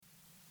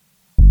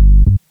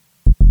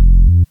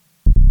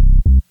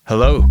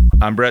Hello,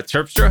 I'm Brett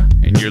Terpstra,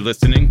 and you're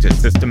listening to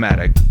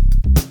Systematic.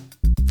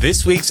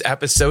 This week's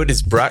episode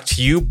is brought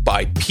to you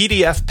by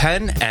PDF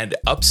Pen and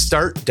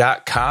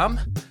Upstart.com.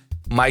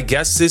 My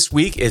guest this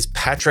week is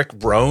Patrick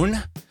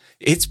Rhone.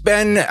 It's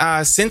been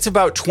since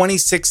about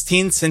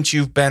 2016 since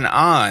you've been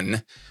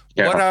on.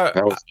 Yeah,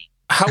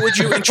 how would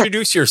you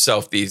introduce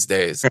yourself these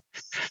days?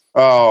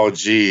 Oh,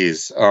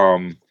 geez.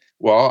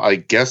 Well, I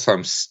guess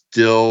I'm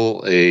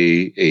still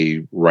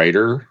a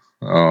writer.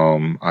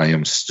 I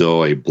am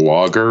still a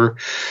blogger.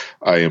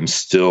 I am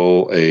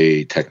still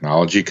a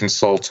technology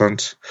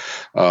consultant.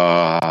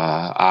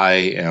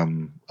 I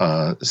am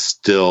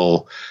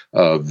still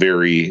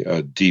very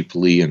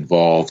deeply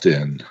involved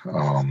in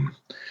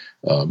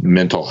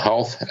mental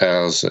health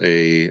as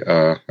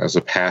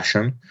a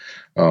passion.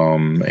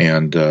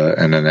 And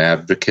an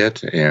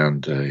advocate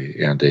and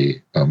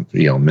a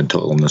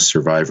mental illness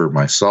survivor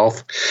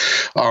myself.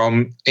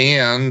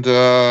 And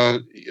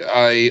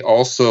I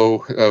also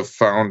have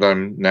found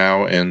I'm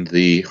now in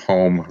the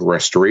home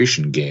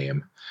restoration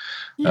game,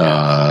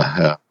 where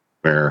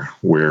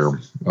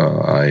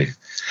I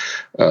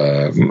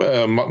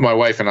my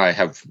wife and I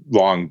have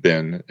long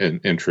been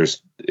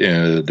interested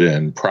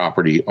in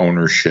property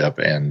ownership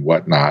and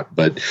whatnot,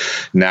 but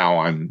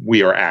now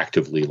we are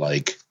actively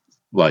like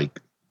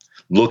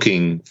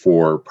looking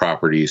for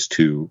properties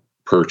to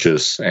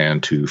purchase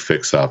and to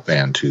fix up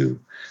and to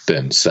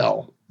then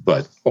sell,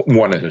 but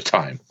one at a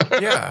time.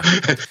 Yeah.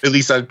 At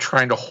least I'm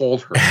trying to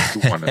hold her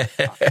to one at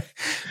a time.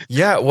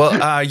 Yeah. Well,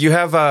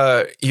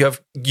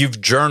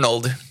 you've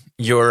journaled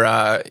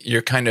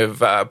your kind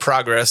of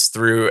progress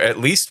through at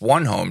least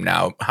one home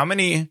now. How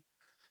many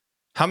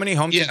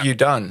homes have you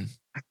done?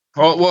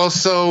 Well,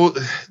 so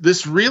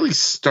this really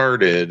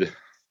started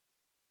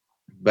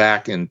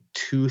back in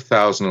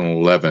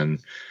 2011.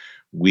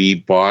 We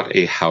bought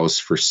a house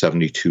for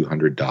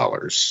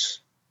 $7,200.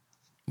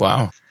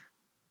 Wow.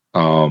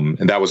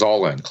 And that was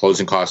all in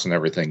closing costs and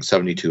everything,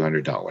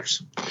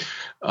 $7,200.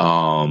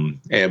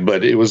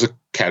 But it was a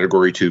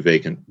Category 2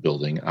 vacant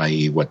building,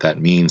 i.e. what that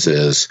means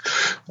is,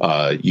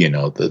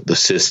 the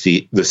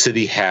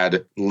city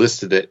had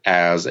listed it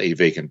as a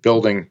vacant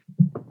building.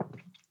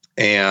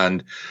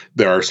 And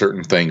there are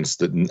certain things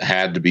that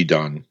had to be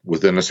done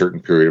within a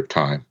certain period of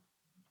time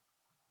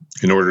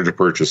in order to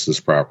purchase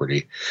this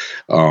property.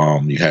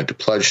 You had to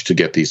pledge to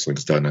get these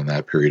things done in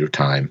that period of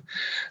time.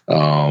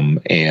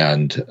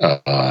 And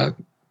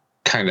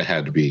kind of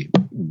had to be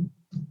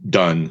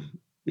done,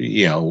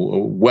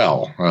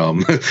 well.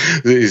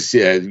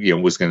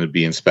 Was going to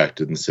be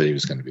inspected and the city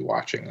was going to be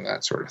watching and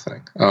that sort of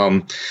thing.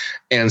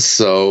 And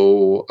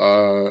so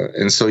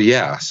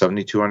yeah,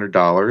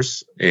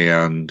 $7,200.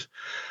 And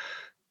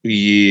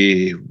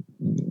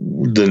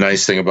the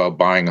nice thing about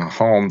buying a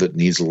home that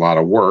needs a lot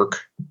of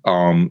work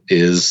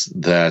is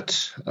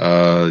that,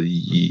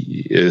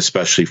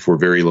 especially for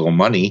very little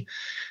money,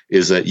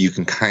 is that you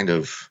can kind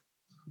of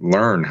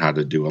learn how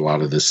to do a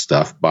lot of this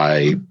stuff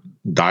by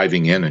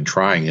diving in and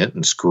trying it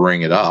and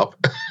screwing it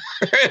up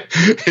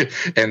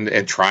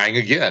and trying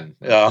again.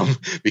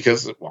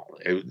 Because,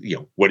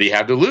 what do you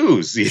have to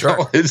lose?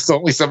 Sure. It's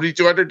only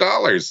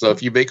 $7,200. So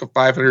if you make a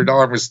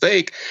 $500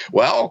 mistake,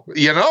 well,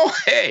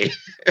 hey,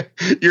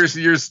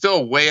 you're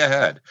still way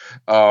ahead.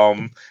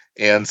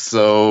 And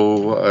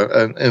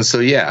so,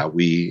 yeah,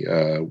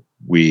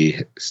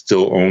 we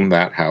still own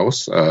that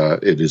house.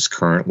 It is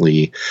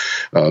currently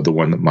the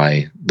one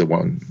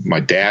my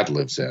dad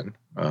lives in.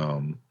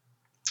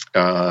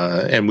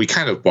 And we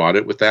kind of bought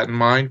it with that in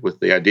mind, with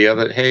the idea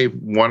that, hey,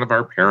 one of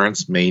our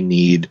parents may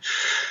need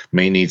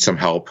some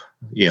help,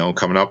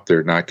 coming up.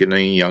 They're not getting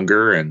any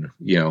younger, and,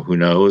 who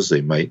knows,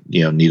 they might,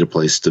 need a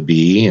place to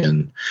be,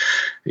 and,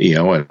 at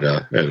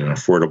an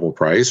affordable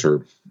price,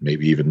 or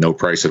maybe even no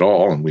price at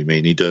all. And we may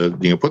need to,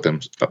 put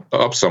them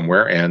up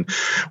somewhere, and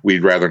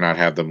we'd rather not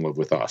have them live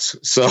with us.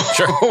 So,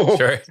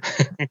 sure.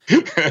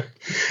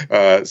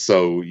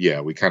 So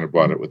yeah, we kind of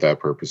bought it with that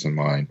purpose in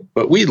mind.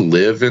 But we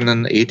live in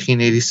an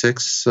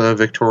 1886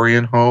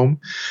 Victorian home,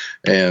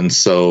 and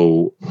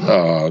so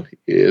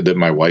that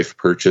my wife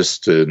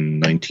purchased in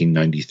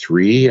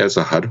 1993 as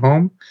a HUD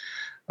home.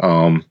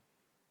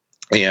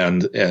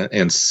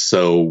 And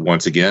so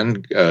once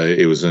again,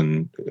 it was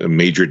in a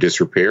major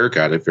disrepair.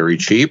 Got it very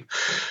cheap.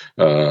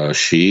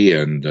 She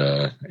and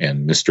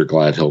Mr.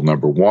 Gladhill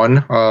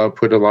 #1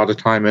 put a lot of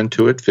time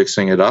into it,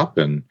 fixing it up,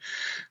 and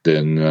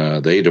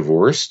then they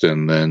divorced.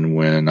 And then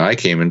when I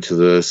came into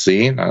the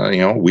scene,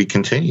 we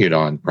continued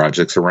on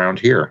projects around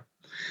here.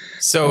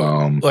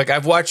 So,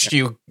 I've watched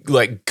you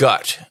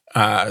gut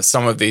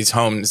some of these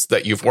homes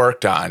that you've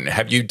worked on.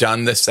 Have you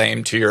done the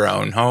same to your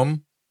own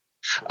home?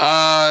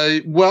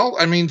 Well,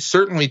 I mean,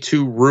 certainly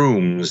 2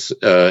 rooms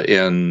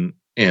in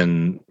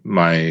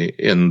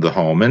the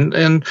home,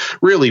 and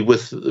really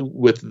with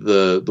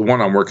the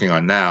one I'm working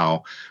on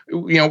now,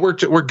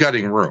 we're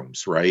gutting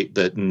rooms, right,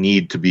 that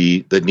need to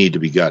be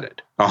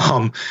gutted.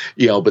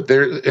 But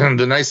and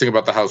the nice thing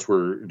about the house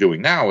we're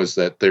doing now is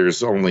that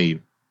there's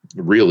only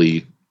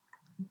really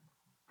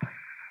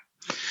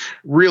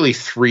really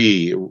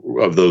 3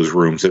 of those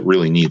rooms that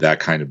really need that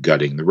kind of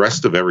gutting. The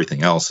rest of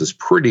everything else is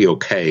pretty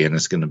okay, and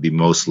it's going to be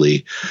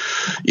mostly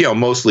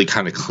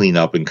kind of clean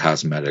up and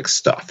cosmetic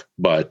stuff.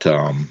 But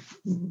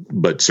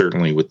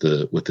certainly with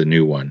the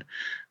new one.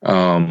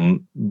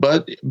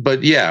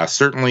 But yeah,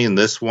 certainly in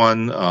this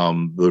one,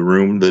 the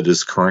room that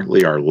is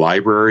currently our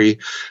library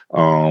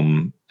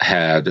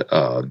had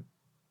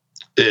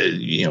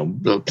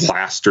the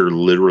plaster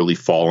literally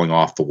falling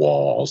off the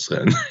walls,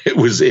 and it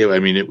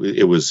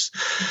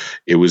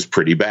was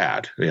pretty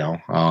bad,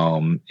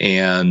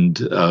 and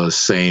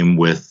same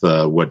with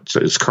what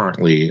is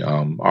currently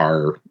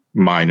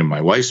mine and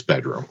my wife's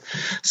bedroom.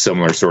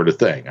 Similar sort of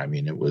thing. I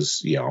mean, it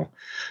was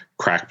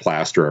cracked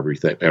plaster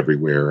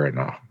everywhere, and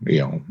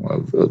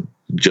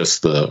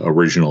just the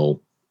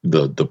original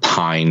the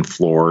pine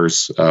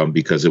floors,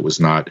 because it was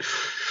not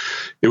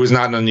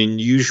an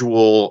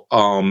unusual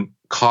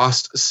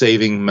cost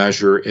saving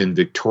measure in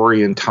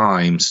Victorian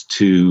times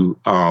to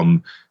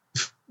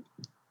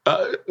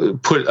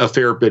put a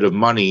fair bit of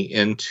money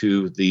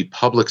into the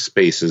public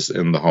spaces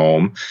in the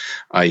home,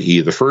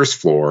 i.e. the first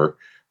floor,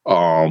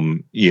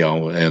 and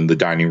the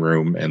dining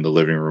room and the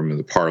living room and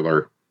the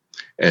parlor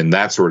and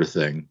that sort of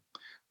thing.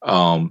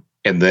 And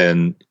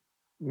then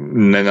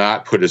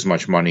not put as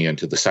much money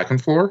into the second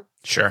floor.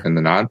 Sure. In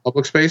the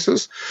non-public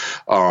spaces.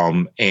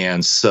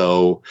 And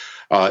so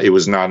it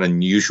was not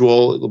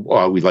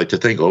unusual. We'd like to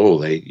think,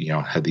 they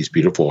had these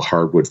beautiful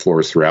hardwood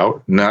floors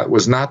throughout. And that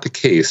was not the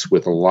case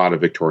with a lot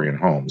of Victorian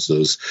homes.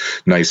 Those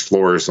nice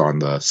floors on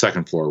the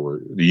second floor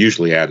were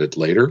usually added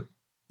later.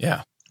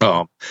 Yeah.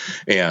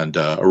 And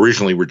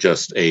originally were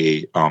just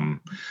a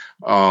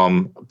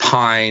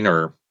pine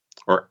or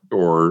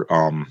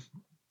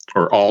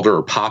alder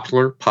or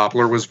poplar.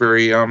 Poplar was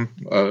very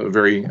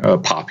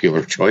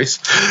popular choice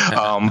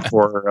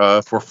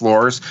for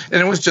floors,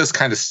 and it was just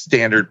kind of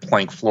standard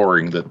plank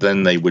flooring that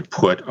then they would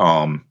put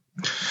a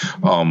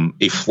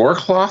floor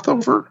cloth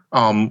over,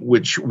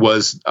 which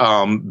was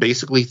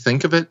basically,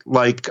 think of it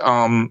like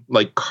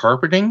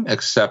carpeting,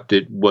 except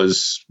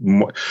it's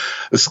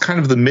kind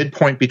of the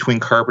midpoint between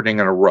carpeting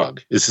and a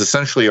rug. It's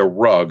essentially a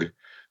rug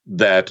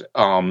that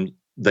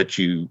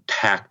you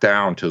tack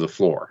down to the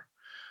floor.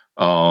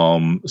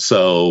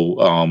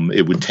 So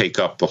it would take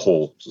up the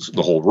whole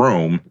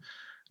room,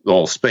 the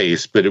whole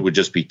space, but it would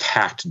just be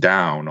tacked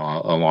down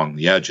along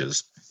the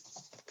edges.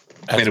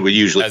 And it would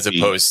usually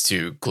opposed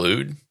to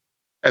glued?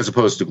 As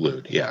opposed to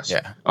glued, yes.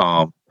 Yeah.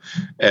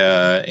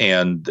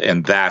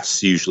 And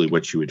that's usually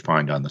what you would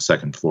find on the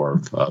second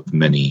floor of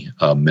many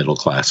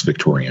middle-class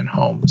Victorian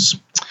homes.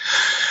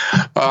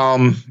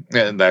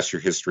 And that's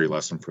your history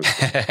lesson for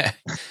the day.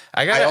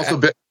 I also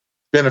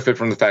benefit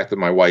from the fact that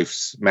my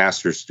wife's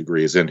master's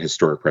degree is in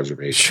historic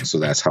preservation, so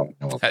that's how I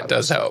know about that.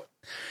 Does help.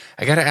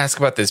 I got to ask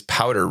about this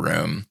powder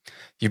room.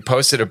 You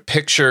posted a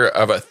picture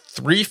of a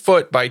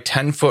 3-foot by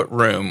 10-foot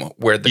room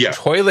where the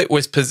toilet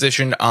was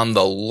positioned on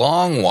the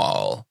long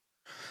wall.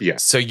 Yeah.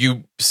 So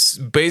you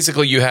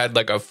had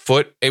like a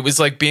foot. It was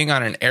like being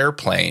on an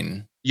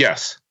airplane.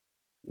 Yes.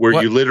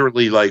 Where you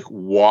literally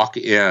walk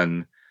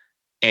in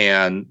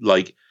and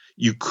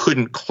you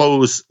couldn't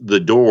close the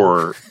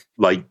door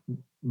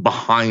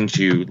behind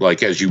you,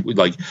 as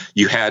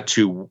you had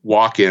to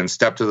walk in,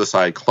 step to the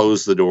side,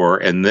 close the door,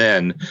 and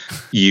then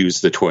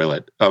use the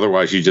toilet.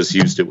 Otherwise, you just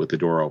used it with the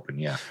door open.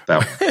 Yeah,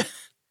 that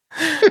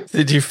one.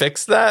 Did you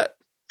fix that?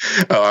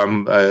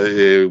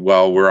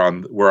 Well, we're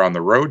on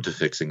the road to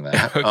fixing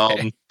that.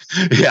 Okay.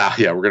 Yeah,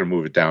 we're going to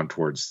move it down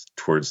towards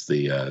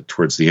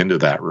the end of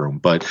that room.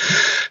 But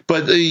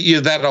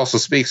that also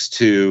speaks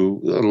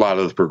to a lot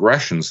of the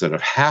progressions that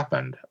have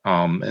happened,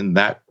 and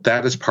that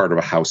is part of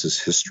a house's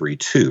history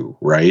too,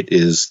 right?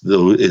 Is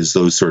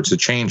those sorts of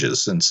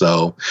changes, and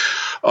so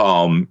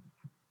from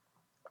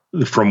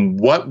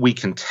what we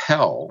can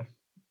tell,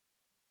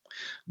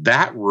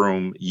 that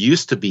room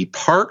used to be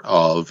part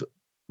of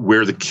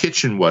where the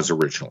kitchen was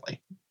originally.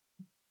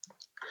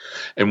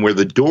 And where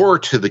the door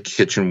to the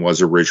kitchen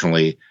was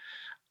originally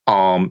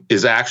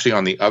is actually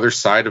on the other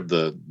side of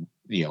the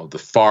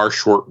far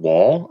short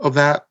wall of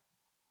that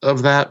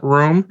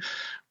room,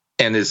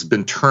 and has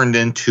been turned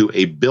into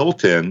a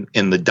built-in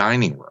in the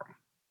dining room.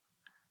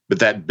 But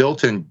that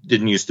built-in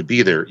didn't used to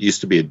be there. It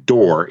used to be a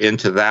door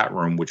into that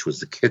room, which was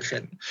the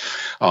kitchen.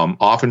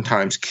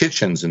 Oftentimes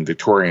kitchens in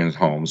Victorian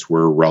homes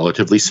were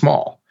relatively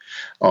small.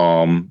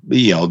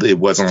 It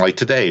wasn't like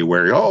today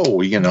where,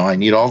 I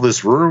need all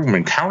this room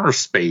and counter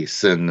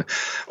space and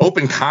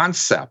open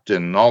concept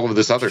and all of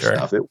this other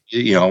stuff.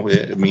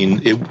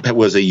 It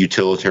was a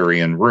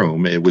utilitarian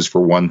room. It was for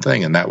one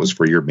thing, and that was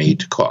for your maid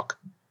to cook.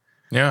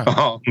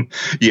 Yeah.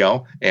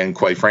 And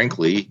quite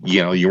frankly,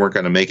 you weren't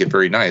going to make it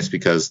very nice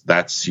because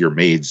that's your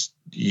maid's,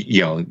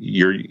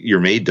 your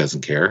maid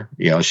doesn't care.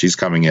 She's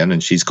coming in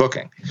and she's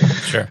cooking.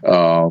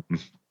 Sure.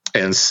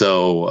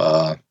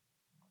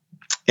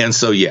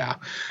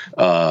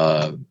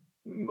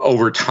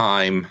 Over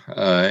time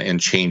and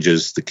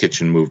changes, the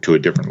kitchen moved to a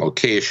different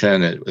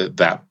location.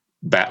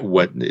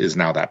 what is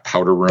now that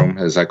powder room,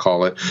 as I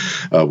call it,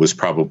 was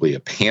probably a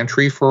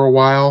pantry for a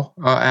while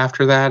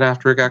after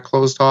it got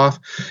closed off.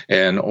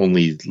 And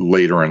only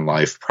later in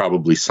life,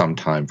 probably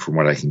sometime from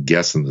what I can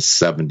guess in the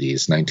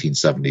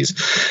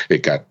 1970s,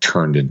 it got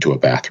turned into a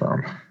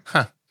bathroom.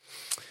 Huh.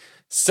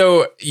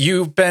 So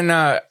you've been,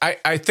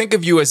 I think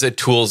of you as a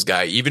tools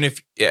guy, even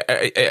if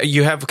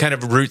you have kind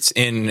of roots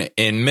in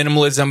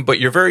minimalism, but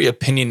you're very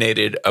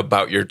opinionated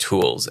about your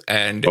tools.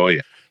 And oh,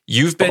 yeah.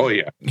 You've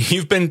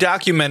been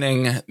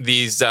documenting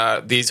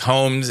these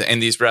homes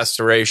and these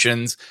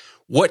restorations.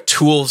 What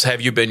tools have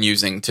you been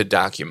using to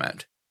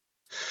document?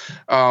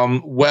 Besides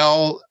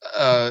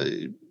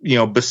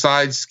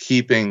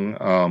keeping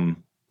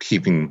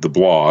the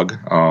blog,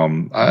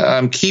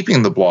 I'm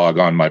keeping the blog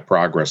on my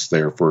progress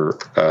there for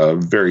a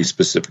very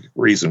specific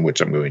reason,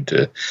 which I'm going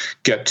to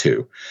get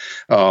to.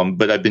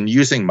 But I've been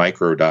using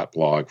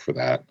micro.blog for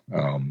that.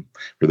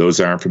 For those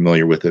that aren't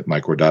familiar with it,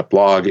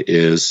 micro.blog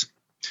is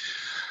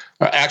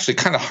actually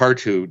kind of hard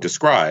to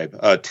describe.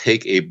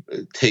 Take a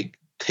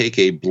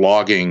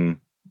blogging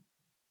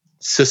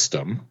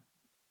system,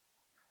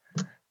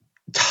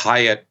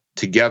 tie it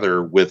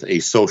together with a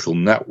social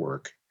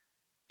network,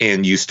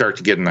 and you start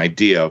to get an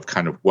idea of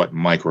kind of what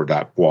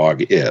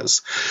micro.blog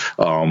is.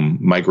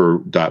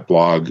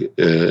 Micro.blog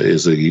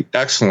is an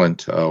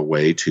excellent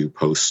way to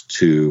post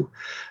to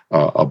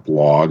a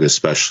blog,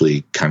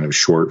 especially kind of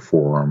short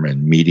form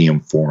and medium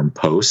form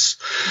posts.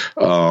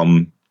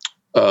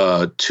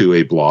 To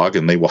a blog,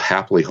 and they will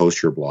happily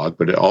host your blog,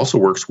 but it also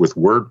works with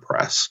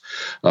WordPress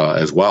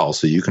as well.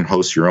 So you can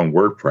host your own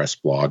WordPress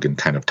blog and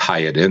kind of tie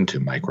it into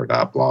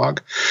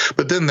micro.blog.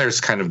 But then there's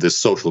kind of this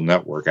social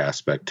network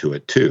aspect to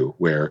it too,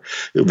 where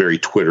a very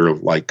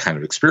Twitter-like kind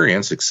of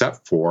experience,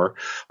 except for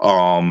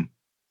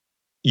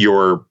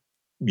your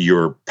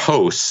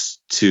posts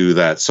to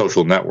that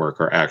social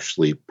network are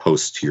actually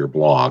posts to your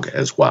blog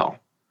as well,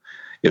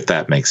 if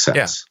that makes sense.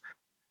 Yeah.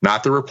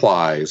 Not the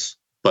replies,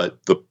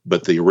 but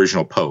the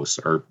original posts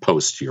are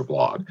posts to your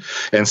blog.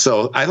 And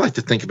so I like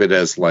to think of it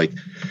as like,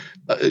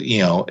 at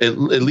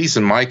least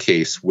in my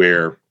case,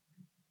 where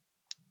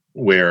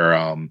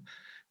in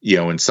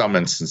some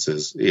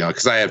instances,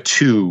 because I have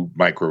two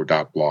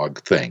micro.blog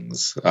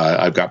things.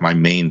 I've got my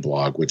main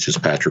blog, which is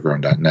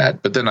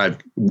patrickroan.net, but then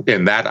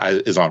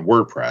that is on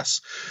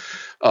WordPress.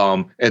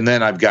 And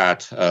then I've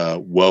got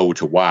Woe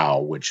to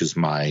Wow, which is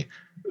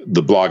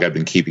the blog I've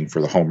been keeping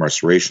for the home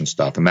restoration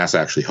stuff, and that's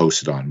actually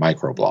hosted on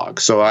microblog.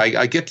 So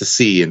I get to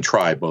see and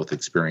try both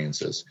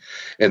experiences.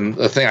 And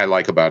the thing I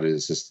like about it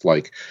is just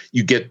like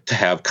you get to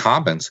have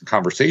comments and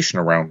conversation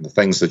around the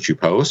things that you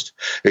post,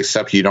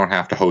 except you don't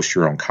have to host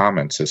your own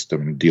comment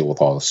system and deal with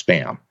all the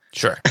spam.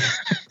 Sure.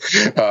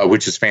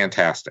 Which is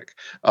fantastic.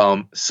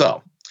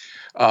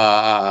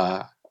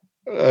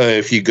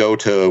 If you go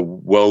to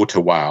Woe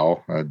to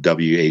Wow,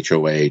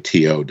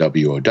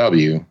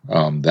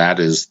 WHOATOWOW, that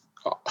is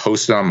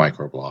hosted on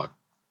microblog.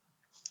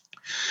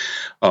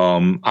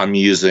 I'm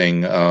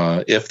using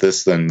If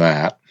This Then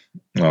That,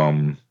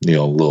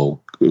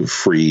 little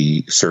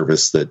free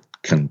service that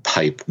can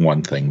pipe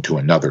one thing to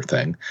another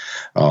thing,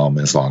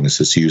 as long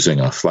as it's using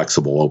a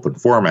flexible open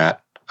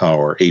format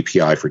or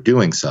API for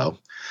doing so,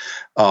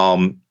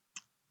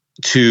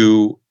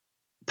 to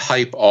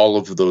pipe all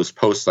of those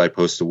posts I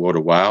post to Woe to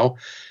Wow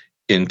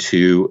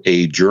into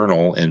a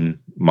journal in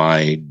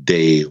my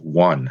Day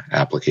One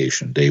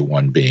application, Day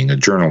One being a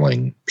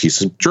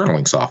piece of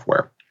journaling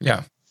software.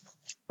 Yeah.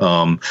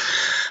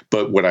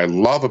 But what I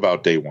love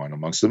about Day One,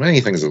 amongst the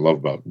many things I love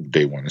about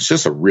Day One, it's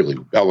just a really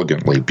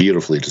elegantly,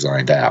 beautifully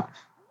designed app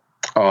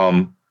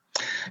that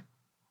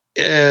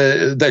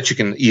you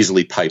can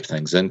easily pipe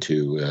things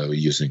into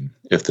using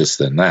If This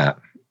Then That,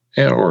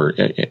 or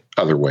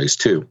other ways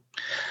too,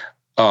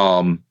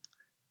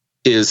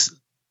 is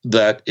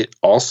that it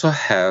also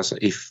has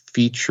a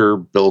feature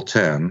built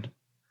in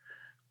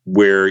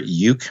where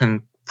you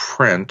can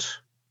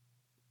print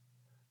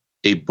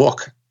a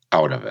book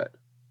out of it.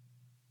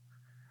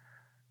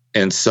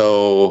 And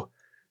so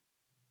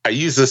I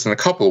use this in a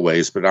couple of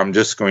ways, but I'm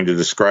just going to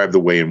describe the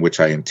way in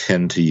which I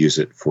intend to use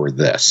it for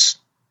this.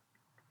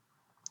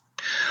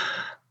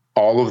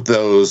 All of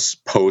those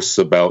posts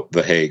about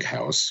the Haig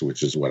House,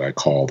 which is what I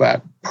call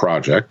that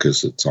project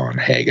because it's on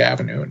Haig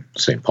Avenue in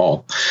St.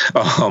 Paul,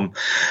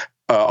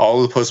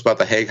 all of the posts about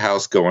the Haig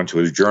House go into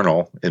a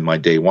journal in my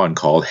Day One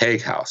called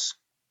Haig House.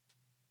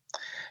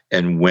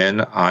 And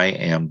when I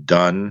am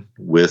done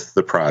with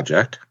the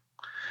project,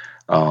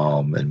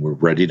 and we're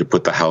ready to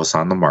put the house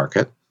on the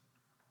market,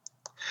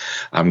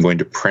 I'm going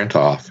to print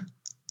off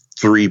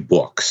 3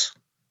 books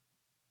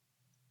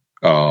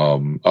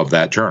of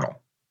that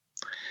journal.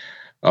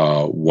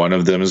 One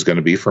of them is going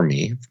to be for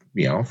me,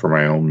 for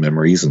my own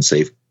memories and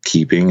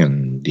safekeeping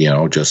and,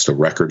 just a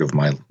record of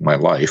my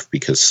life,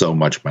 because so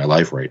much of my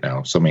life right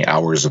now, so many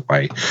hours of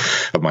my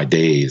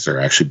days are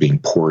actually being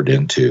poured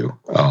into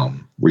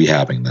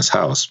rehabbing this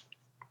house.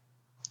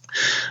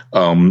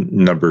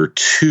 Number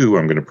 2,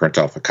 I'm going to print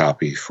off a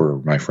copy for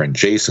my friend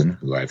Jason,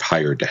 who I've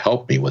hired to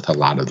help me with a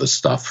lot of the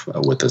stuff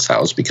with this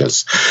house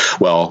because,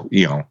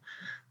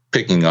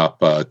 picking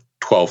up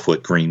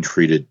 12-foot green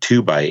treated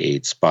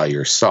 2x8s by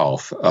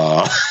yourself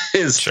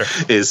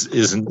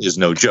is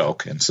no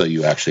joke. And so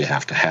you actually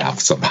have to have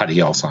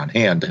somebody else on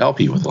hand to help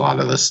you with a lot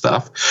of this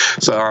stuff.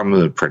 So I'm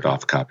going to print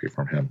off a copy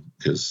from him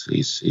because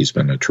he's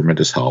been a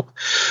tremendous help.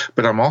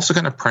 But I'm also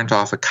going to print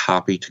off a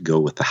copy to go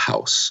with the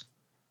house.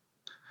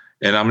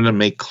 And I'm going to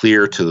make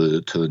clear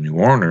to the new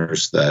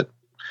owners that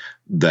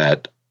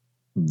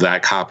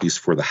copy's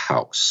for the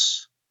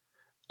house.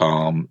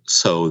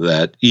 So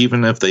that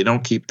even if they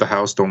don't keep the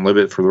house, don't live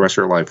it for the rest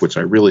of their life, which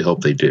I really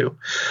hope they do.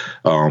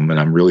 And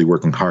I'm really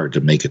working hard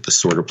to make it the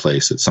sort of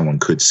place that someone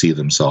could see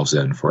themselves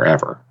in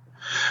forever.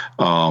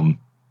 That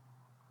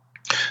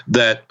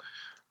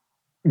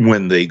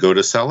when they go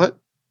to sell it,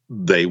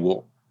 they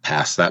will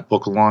pass that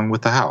book along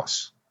with the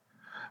house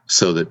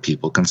so that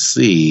people can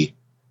see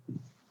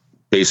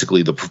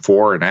basically the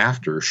before and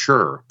after,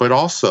 sure. But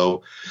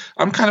also,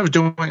 I'm kind of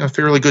doing a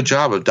fairly good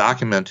job of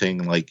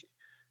documenting, like,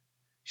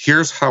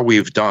 here's how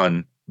we've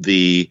done put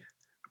the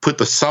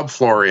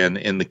subfloor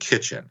in the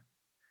kitchen.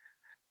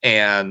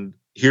 And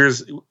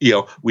here's,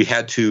 we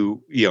had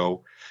to,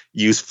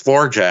 use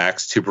floor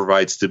jacks to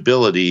provide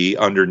stability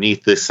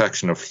underneath this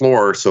section of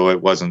floor so it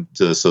wasn't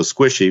so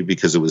squishy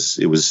because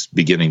it was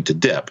beginning to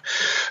dip.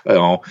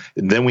 And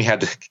then we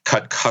had to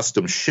cut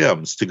custom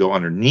shims to go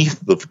underneath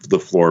the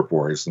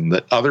floorboards, and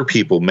that other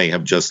people may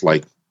have just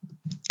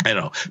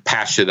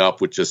patched it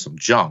up with just some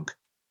junk.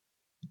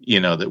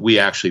 That we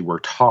actually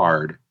worked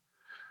hard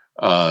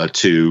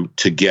to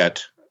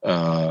get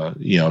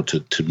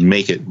to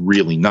make it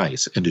really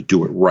nice and to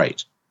do it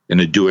right and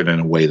to do it in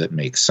a way that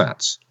makes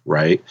sense,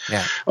 right?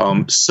 Yeah.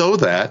 So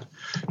that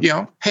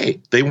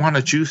hey, they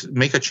want to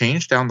make a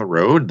change down the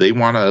road. They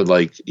want to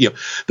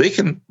they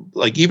can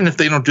even if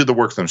they don't do the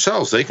work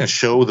themselves, they can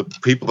show the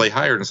people they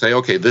hired and say,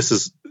 okay, this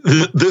is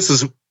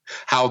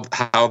how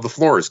the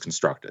floor is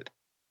constructed.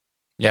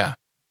 Yeah.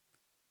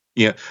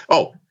 Yeah.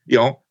 Oh,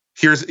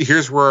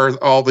 here's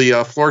where all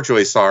the floor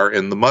joists are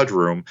in the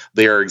mudroom.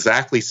 They are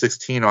exactly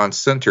 16 on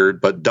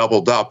centered, but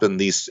doubled up in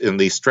these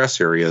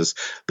stress areas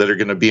that are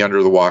going to be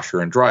under the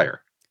washer and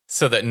dryer.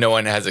 So that no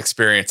one has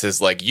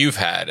experiences like you've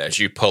had as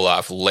you pull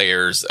off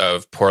layers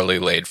of poorly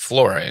laid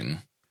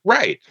flooring.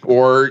 Right.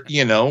 Or,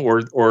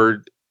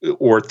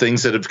 or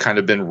things that have kind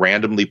of been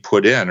randomly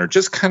put in, or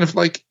just kind of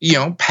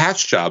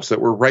patch jobs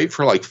that were right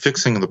for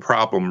fixing the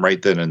problem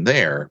right then and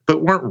there,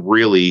 but weren't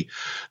really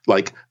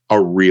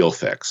a real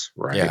fix,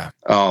 right? Yeah.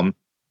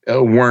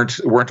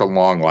 Weren't a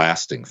long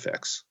lasting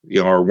fix,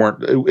 or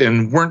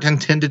weren't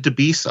intended to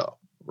be so,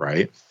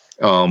 right?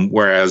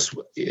 Whereas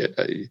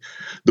the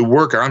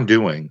work I'm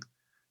doing,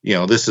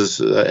 this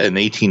is an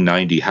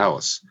 1890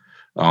 house.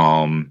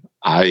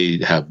 I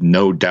have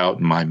no doubt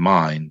in my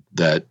mind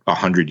that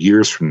 100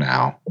 years from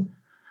now,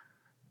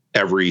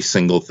 every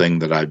single thing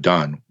that I've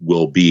done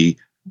will be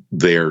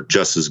there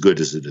just as good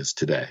as it is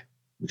today,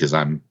 because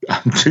I'm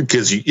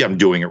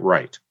doing it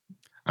right.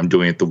 I'm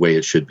doing it the way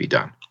it should be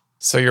done.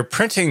 So you're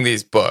printing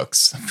these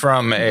books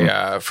from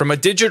a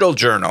digital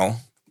journal.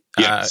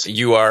 Yes.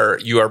 You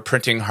are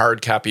printing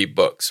hard copy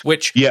books,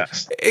 which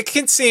yes, it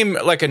can seem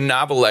like a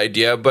novel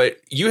idea,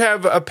 but you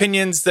have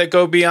opinions that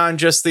go beyond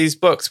just these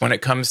books when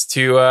it comes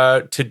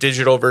to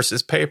digital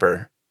versus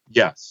paper.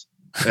 Yes,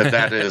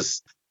 that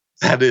is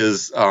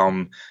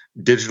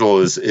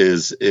digital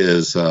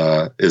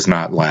is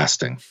not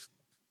lasting.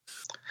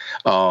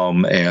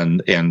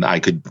 And I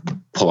could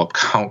pull up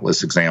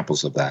countless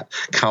examples of that,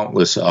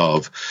 countless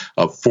of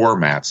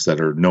formats that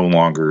are no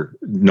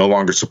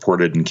longer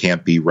supported and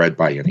can't be read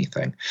by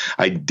anything.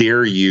 I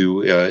dare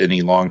you,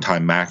 any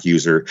longtime Mac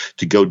user,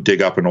 to go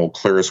dig up an old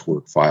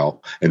ClarisWorks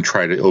file and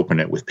try to open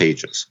it with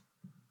Pages.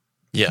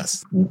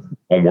 Yes,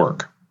 won't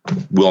work.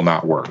 Will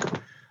not work.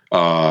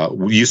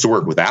 We used to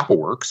work with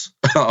AppleWorks,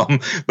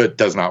 but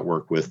does not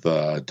work with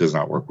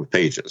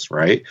Pages,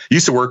 right?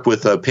 Used to work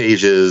with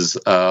Pages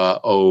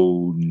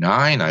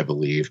 09, I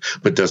believe,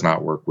 but does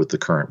not work with the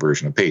current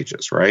version of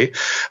Pages, right?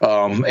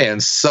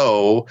 And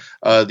so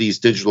these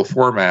digital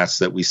formats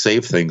that we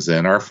save things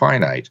in are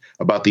finite.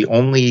 About the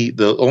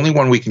only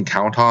one we can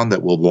count on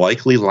that will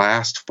likely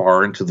last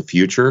far into the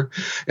future,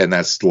 and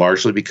that's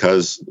largely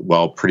because,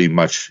 well, pretty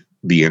much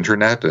the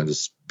internet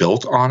is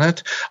built on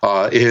it,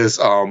 is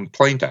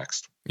plain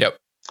text. Yep.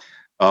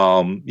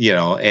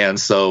 And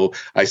so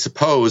I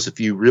suppose if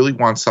you really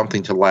want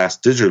something to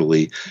last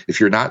digitally, if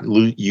you're not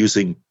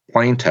using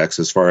plain text,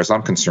 as far as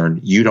I'm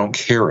concerned, you don't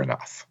care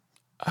enough.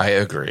 I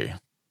agree.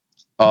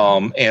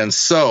 And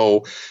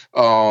so,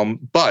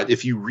 but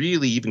if you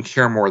really even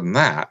care more than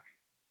that,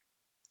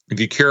 if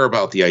you care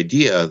about the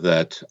idea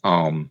that,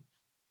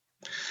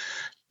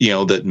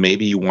 that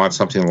maybe you want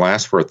something to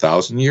last for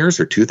 1,000 years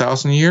or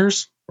 2,000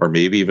 years, or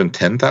maybe even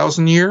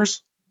 10,000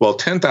 years. Well,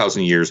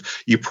 10,000 years,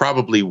 you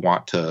probably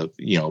want to,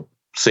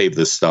 save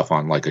this stuff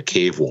on a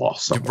cave wall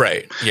somewhere.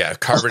 Right. Yeah.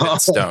 Carve it in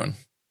stone.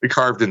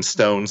 Carved in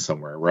stone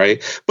somewhere,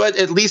 right? But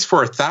at least for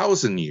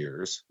 1,000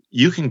 years,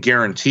 you can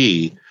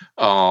guarantee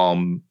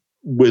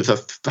with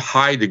a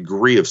high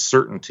degree of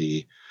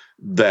certainty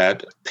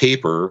that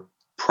paper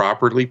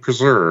properly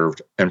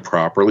preserved and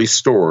properly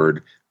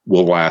stored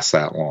will last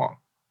that long.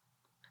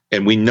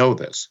 And we know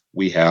this.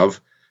 We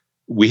have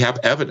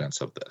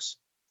evidence of this.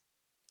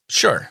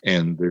 Sure.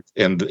 And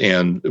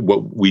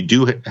what we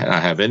do not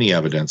have any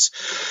evidence,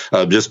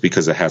 just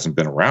because it hasn't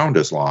been around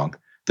as long,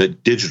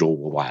 that digital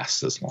will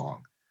last as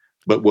long.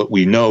 But what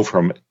we know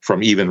from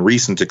even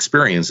recent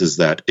experience is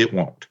that it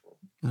won't.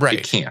 Right.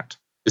 It can't.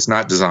 It's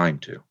not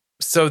designed to.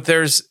 So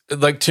there's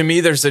to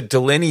me, there's a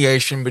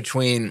delineation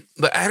between,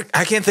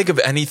 I can't think of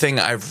anything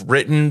I've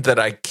written that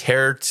I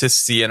care to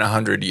see in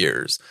 100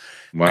 years.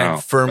 Wow.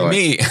 And for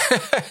me,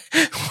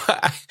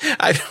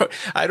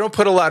 I don't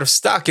put a lot of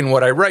stock in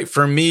what I write.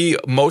 For me,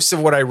 most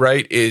of what I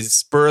write is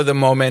spur of the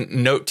moment,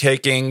 note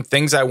taking,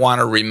 things I want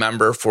to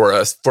remember for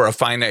a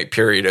finite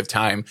period of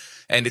time.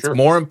 And it's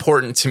more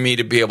important to me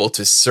to be able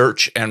to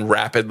search and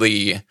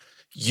rapidly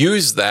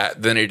use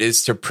that than it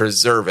is to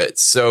preserve it.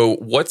 So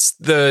what's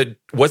the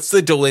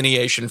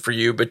delineation for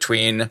you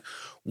between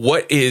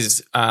what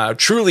is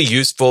truly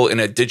useful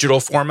in a digital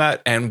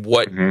format and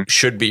what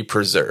should be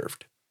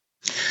preserved?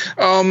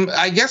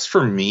 I guess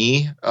for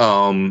me,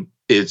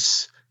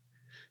 it's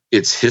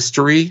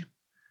history.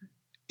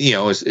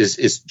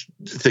 Is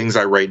things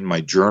I write in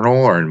my journal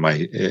or in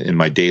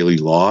my daily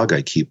log.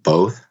 I keep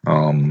both,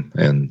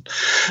 and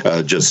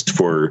just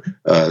for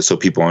so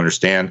people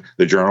understand,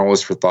 the journal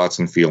is for thoughts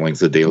and feelings.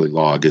 The daily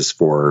log is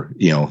for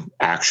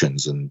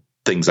actions and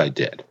things I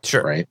did.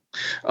 Sure, right.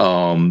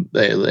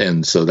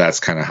 And so that's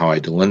kind of how I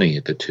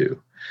delineate the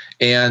two.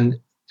 And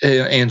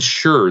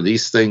sure,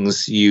 these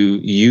things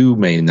you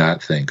may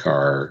not think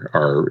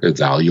are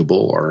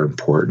valuable or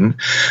important,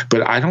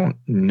 but I don't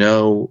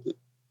know.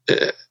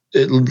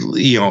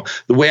 The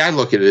way I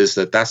look at it is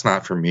that's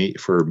not for me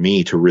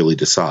to really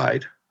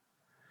decide.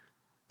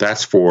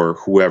 That's for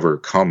whoever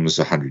comes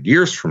 100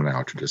 years from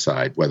now to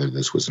decide whether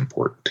this was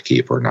important to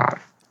keep or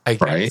not. I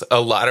guess a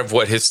lot of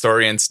what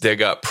historians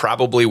dig up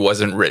probably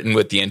wasn't written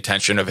with the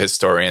intention of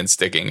historians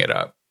digging it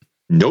up.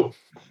 Nope.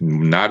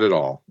 Not at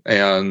all.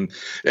 And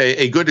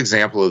a good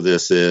example of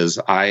this is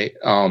I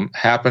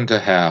happen to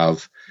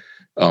have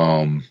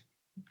a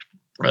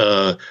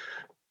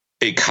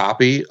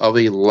copy of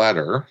a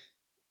letter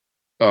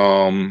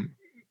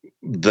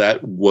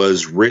that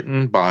was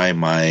written by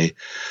my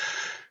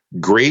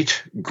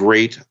great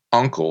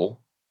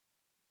uncle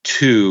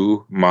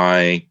to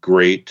my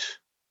great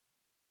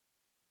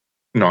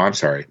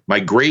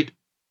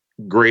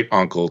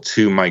uncle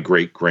to my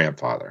great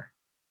grandfather,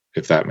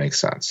 if that makes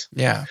sense.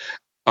 Yeah.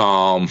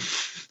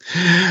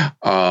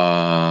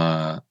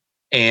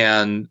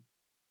 And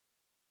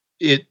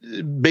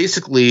it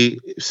basically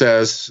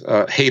says,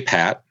 hey,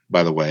 Pat,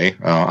 by the way,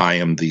 I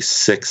am the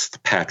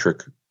 6th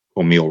Patrick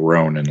O'Meal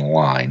Roan in the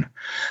line.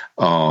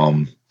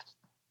 And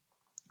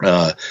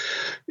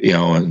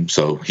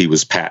so he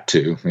was Pat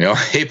too,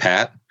 hey,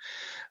 Pat,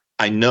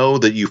 I know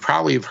that you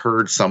probably have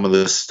heard some of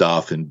this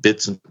stuff in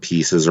bits and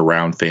pieces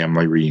around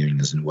family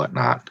reunions and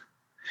whatnot,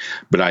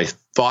 but I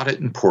thought it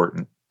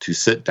important to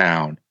sit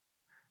down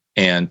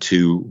and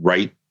to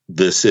write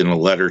this in a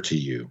letter to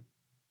you,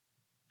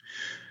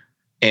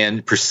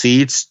 and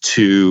proceeds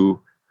to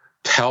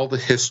tell the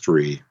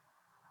history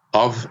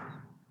of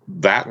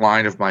that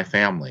line of my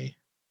family,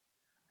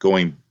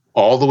 going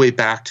all the way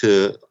back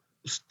to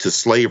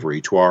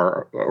slavery, to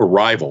our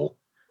arrival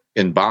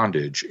in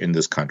bondage in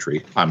this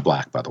country. I'm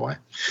black, by the way,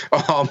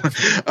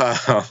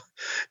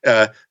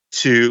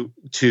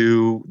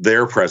 to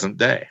their present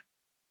day.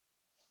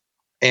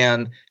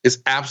 And it's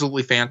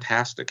absolutely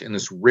fantastic, and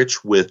it's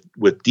rich with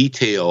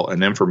detail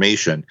and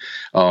information.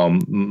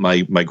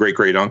 My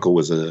great uncle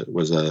was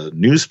a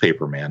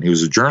newspaper man. He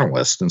was a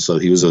journalist, and so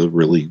he was a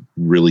really,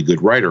 really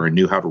good writer and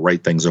knew how to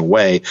write things in a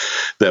way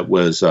that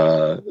was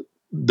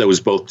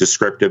both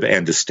descriptive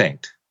and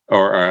distinct,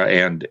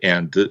 and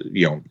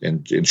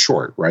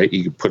short. Right,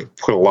 you could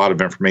put a lot of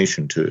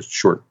information to a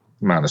short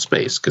amount of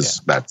space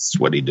because that's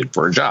what he did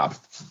for a job.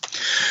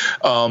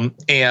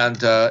 And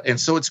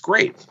so it's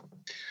great.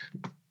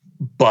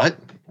 But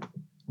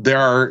there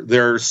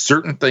are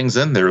certain things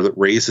in there that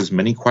raise as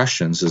many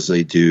questions as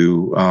they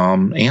do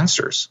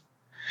answers.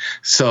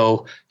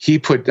 So he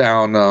put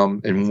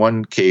down in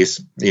one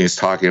case, he was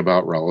talking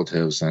about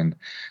relatives and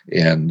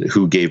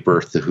who gave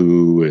birth to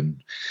who,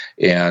 and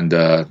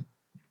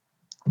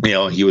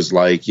he was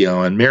like,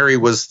 and Mary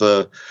was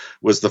the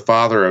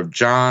father of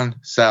John,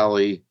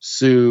 Sally,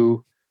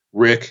 Sue,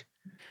 Rick,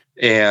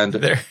 and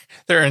there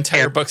are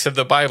entire books of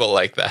the Bible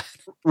like that.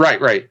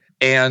 Right,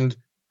 and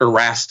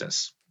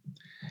Erastus,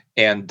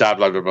 and blah,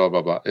 blah, blah, blah,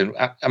 blah, blah. And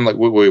I'm like,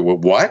 wait,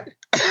 what?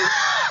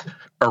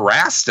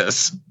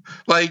 Erastus?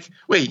 Like,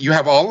 wait, you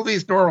have all of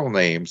these normal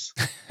names.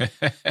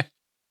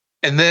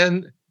 And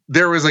then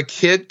there was a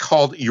kid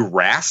called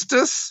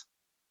Erastus?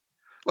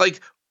 Like,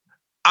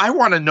 I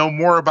want to know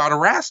more about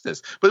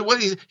Erastus. But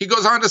what he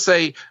goes on to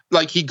say,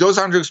 like, he goes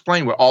on to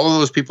explain what all of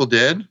those people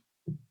did.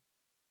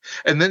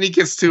 And then he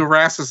gets to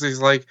Erastus, and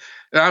he's like,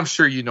 I'm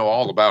sure you know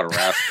all about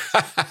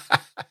Erastus.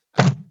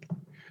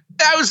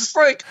 I was just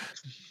like,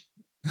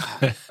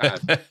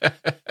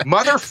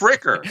 mother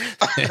fricker.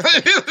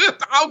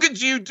 How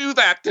could you do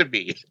that to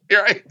me?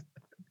 Right?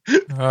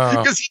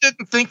 Because he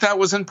didn't think that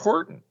was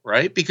important,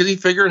 right? Because he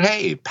figured,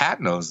 hey, Pat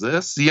knows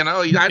this. I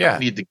don't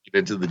need to get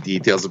into the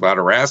details about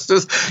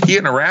Erastus. He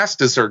and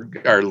Erastus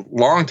are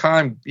long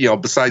time,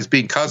 besides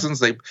being cousins,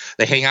 they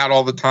hang out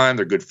all the time.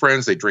 They're good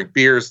friends. They drink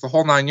beers, the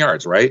whole 9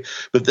 yards, right?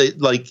 But they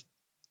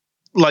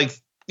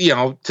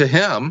to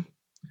him,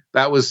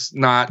 that was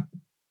not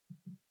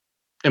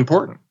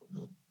important,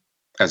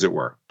 as it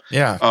were.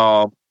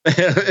 Yeah.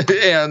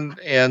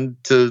 And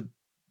to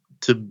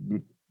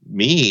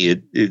me,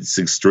 it's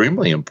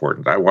extremely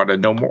important. I want to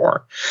know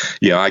more.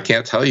 I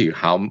can't tell you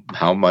how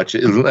much.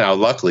 Now,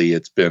 luckily,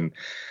 it's been,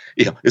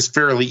 it's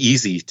fairly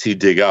easy to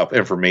dig up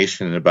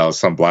information about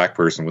some black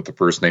person with the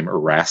first name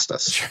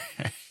Erastus.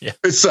 Yeah.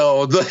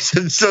 So just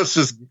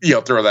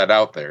throw that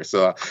out there.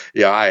 So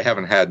I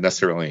haven't had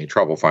necessarily any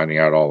trouble finding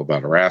out all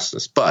about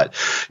Erastus, but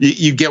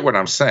you get what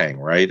I'm saying,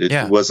 right?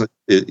 It wasn't,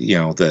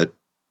 that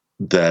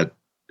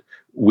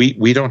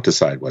we don't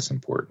decide what's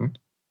important.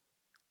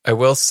 I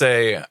will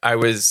say I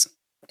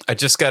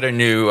just got a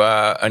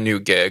new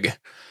gig,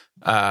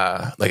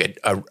 like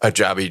a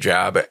jobby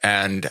job,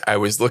 and I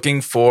was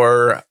looking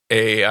for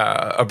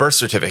a birth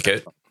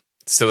certificate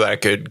so that I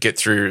could get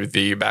through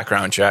the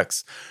background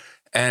checks.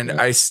 And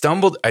I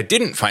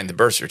didn't find the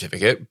birth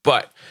certificate,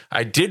 but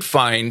I did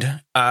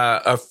find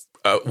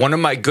one of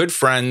my good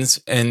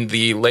friends in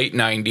the late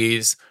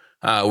 90s.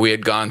 We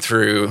had gone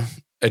through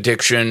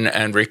addiction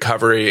and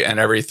recovery and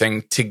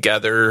everything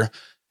together.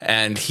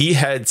 And he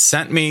had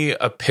sent me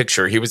a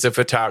picture. He was a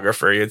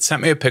photographer. He had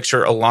sent me a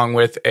picture along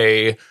with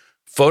a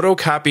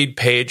photocopied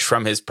page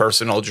from his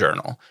personal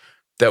journal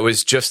that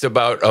was just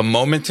about a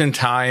moment in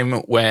time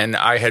when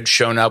I had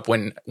shown up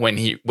when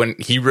he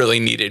really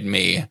needed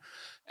me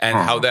and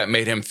how that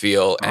made him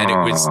feel. And it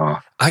was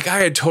like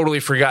I had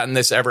totally forgotten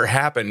this ever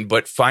happened,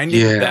 but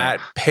finding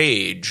that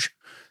page,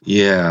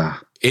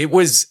 it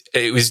was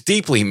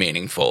deeply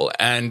meaningful,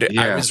 and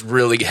I was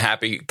really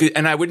happy.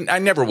 And I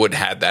never would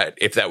have had that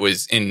if that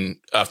was in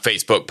a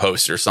Facebook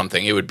post or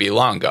something. It would be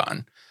long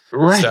gone.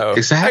 Right. So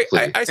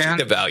exactly. I see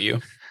the value.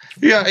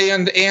 Yeah.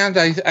 And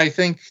I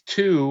think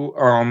too,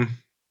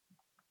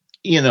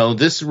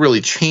 this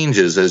really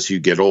changes as you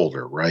get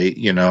older, right?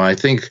 I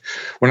think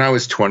when I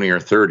was 20 or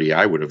 30,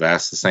 I would have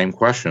asked the same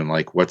question,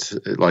 what's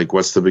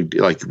the big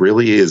deal?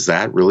 Really, is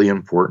that really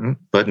important?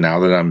 But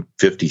now that I'm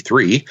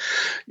 53,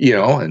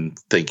 and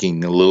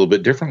thinking a little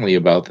bit differently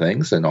about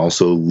things, and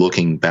also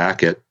looking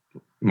back at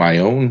my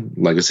own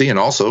legacy, and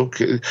also,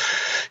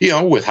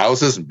 with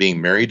houses and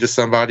being married to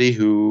somebody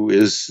who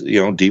is,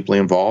 deeply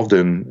involved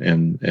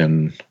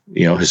in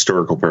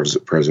historical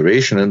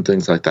preservation and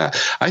things like that.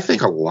 I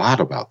think a lot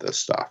about this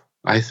stuff.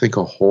 I think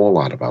a whole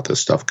lot about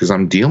this stuff because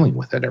I'm dealing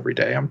with it every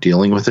day. I'm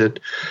dealing with it,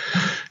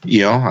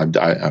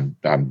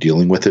 I'm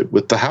dealing with it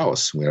with the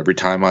house. Every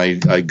time I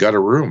gut a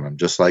room, I'm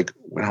just like,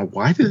 well,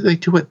 why did they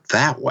do it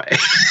that way?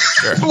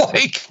 Sure.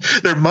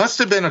 There must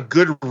have been a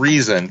good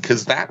reason,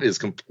 because that is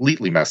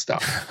completely messed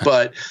up.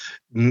 But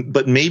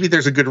maybe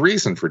there's a good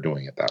reason for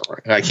doing it that way.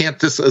 I can't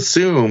just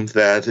assume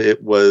that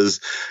it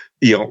was,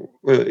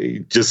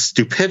 just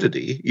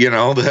stupidity,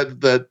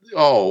 that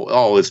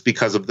it's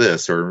because of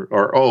this,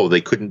 or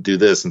they couldn't do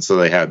this, and so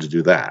they had to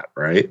do that,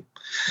 right?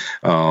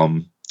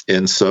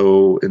 And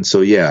so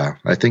yeah,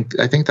 I think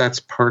that's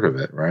part of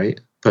it, right?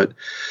 But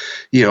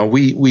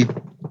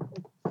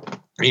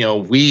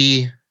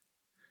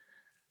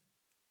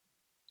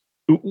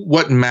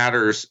what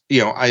matters,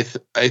 I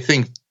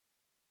think,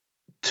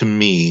 to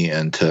me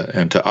and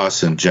to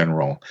us in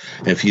general,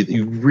 if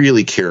you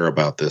really care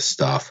about this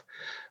stuff,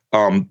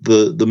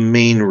 the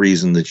main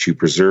reason that you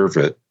preserve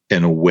it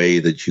in a way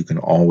that you can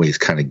always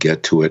kind of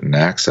get to it and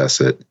access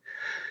it,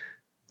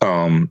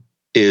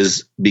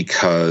 is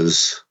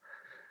because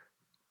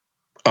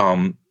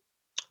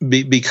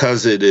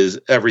it is,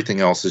 everything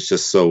else is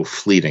just so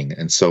fleeting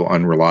and so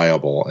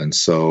unreliable and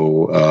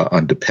so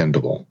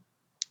undependable,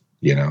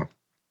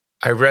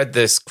 I read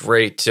this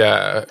great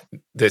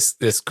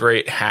this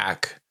great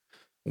hack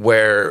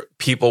where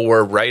people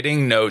were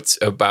writing notes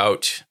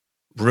about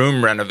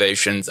room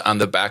renovations on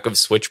the back of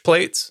switch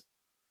plates.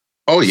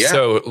 Oh yeah.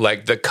 So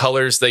like the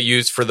colors they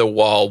used for the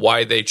wall,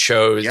 why they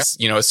chose,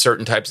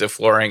 certain types of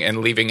flooring, and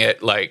leaving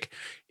it like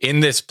in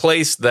this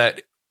place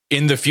that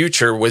in the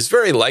future was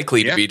very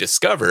likely to be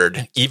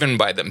discovered even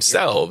by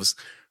themselves.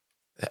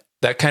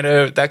 That kind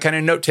of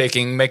note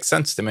taking makes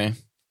sense to me.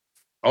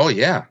 Oh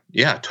yeah.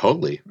 Yeah,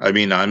 totally. I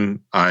mean,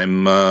 I'm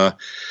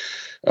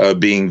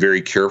being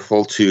very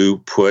careful to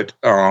put,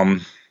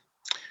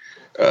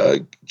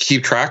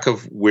 keep track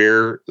of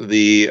where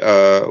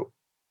the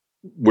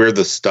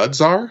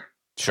studs are,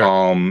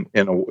 in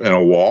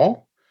a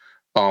wall,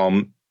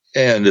 and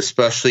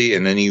especially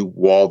in any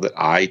wall that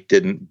I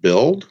didn't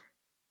build,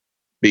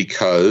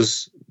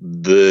 because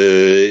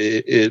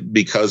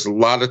because a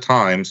lot of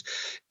times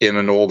in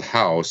an old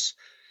house,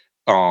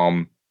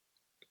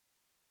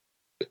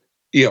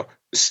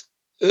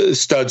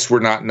 studs were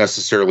not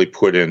necessarily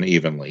put in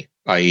evenly,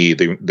 i.e.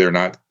 they're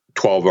not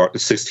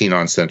 16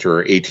 on center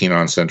or 18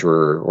 on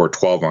center or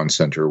 12 on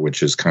center,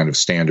 which is kind of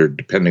standard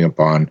depending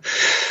upon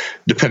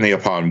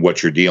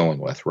what you're dealing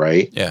with,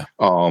 right? Yeah.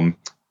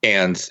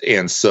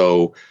 And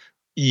so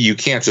you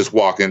can't just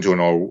walk into an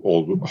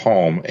old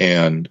home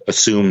and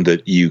assume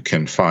that you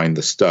can find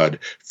the stud.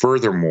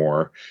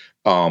 Furthermore,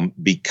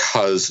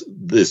 because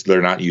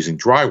they're not using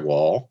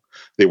drywall,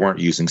 they weren't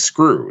using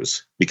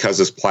screws. Because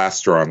it's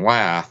plaster on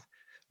lath,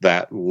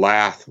 that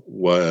lath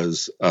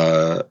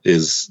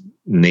is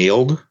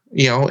nailed,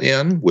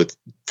 in with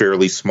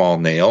fairly small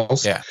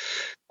nails. Yeah.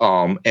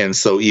 And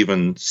so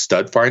even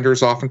stud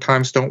finders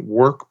oftentimes don't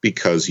work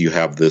because you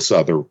have this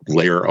other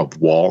layer of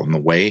wall in the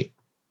way,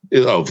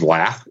 of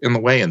lath in the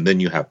way, and then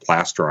you have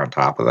plaster on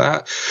top of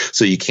that.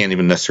 So you can't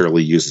even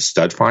necessarily use a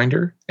stud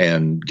finder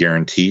and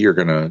guarantee you're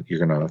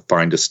gonna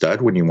find a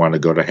stud when you want to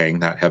go to hang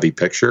that heavy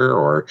picture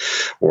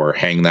or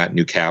hang that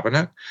new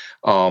cabinet.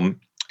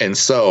 And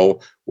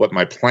so what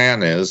my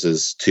plan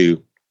is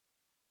to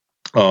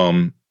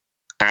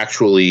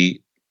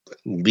actually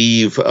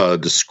leave a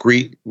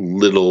discreet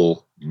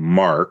little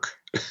mark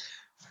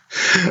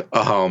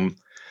on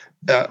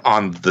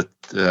the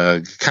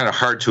kind of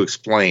hard to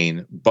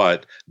explain,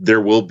 but there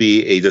will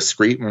be a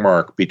discrete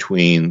mark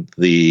between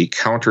the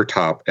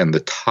countertop and the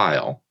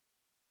tile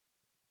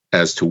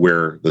as to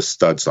where the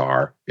studs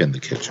are in the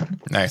kitchen.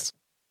 Nice.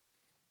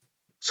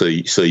 So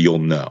you'll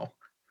know.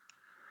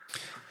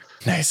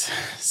 Nice.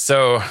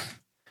 So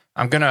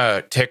I'm going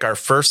to take our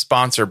first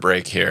sponsor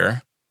break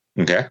here.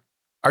 Okay.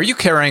 Are you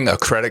carrying a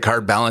credit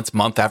card balance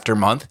month after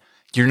month?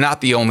 You're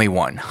not the only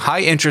one.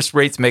 High interest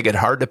rates make it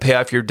hard to pay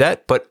off your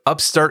debt, but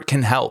Upstart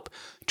can help.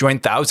 Join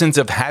thousands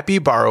of happy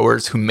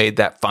borrowers who made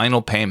that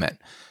final payment.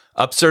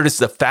 Upstart is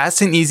the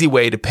fast and easy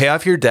way to pay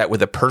off your debt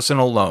with a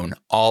personal loan,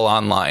 all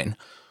online.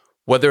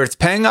 Whether it's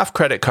paying off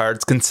credit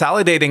cards,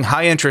 consolidating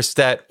high-interest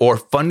debt, or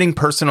funding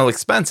personal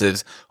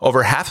expenses,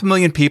 over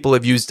 500,000 people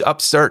have used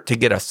Upstart to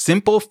get a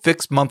simple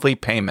fixed monthly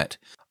payment.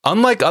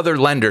 Unlike other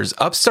lenders,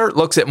 Upstart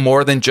looks at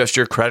more than just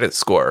your credit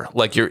score,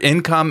 like your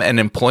income and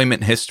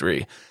employment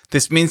history.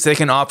 This means they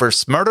can offer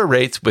smarter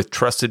rates with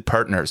trusted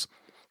partners.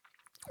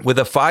 With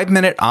a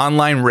 5-minute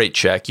online rate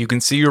check, you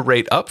can see your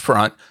rate up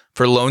front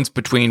for loans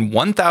between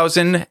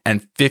 $1,000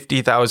 and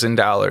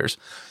 $50,000.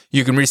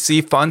 You can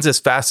receive funds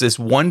as fast as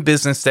one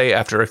business day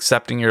after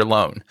accepting your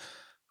loan.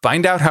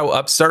 Find out how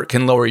Upstart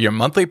can lower your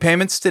monthly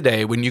payments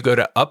today when you go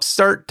to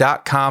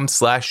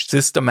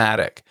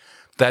upstart.com/systematic.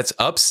 That's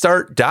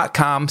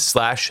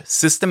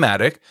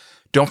upstart.com/systematic.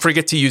 Don't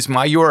forget to use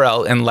my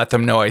URL and let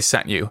them know I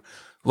sent you.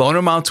 Loan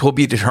amounts will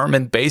be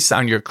determined based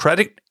on your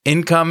credit,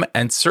 income,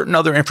 and certain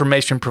other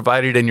information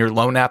provided in your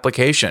loan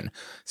application.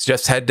 So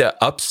just head to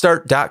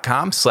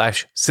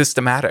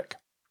upstart.com/systematic.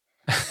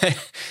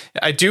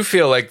 I do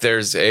feel like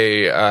there's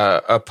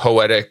a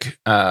poetic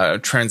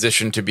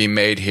transition to be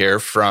made here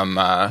from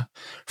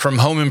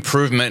home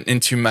improvement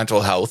into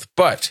mental health.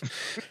 But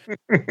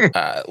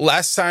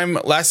last time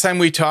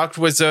we talked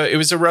it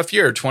was a rough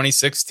year,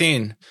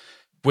 2016,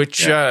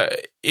 which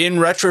in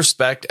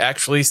retrospect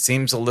actually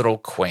seems a little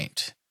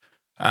quaint.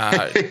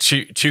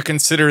 To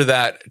consider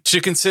that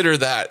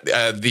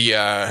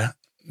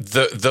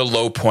the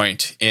low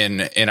point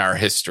in our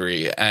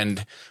history.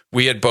 And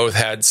we had both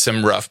had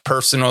some rough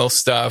personal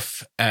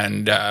stuff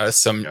and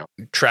some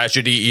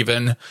tragedy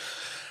even.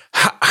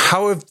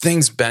 How have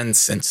things been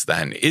since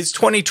then? Is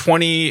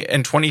 2020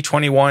 and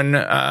 2021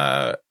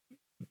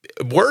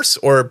 worse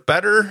or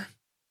better?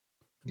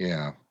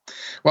 Yeah.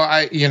 Well,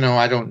 I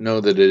don't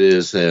know that it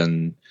is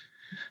an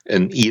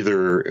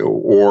either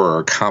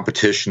or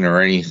competition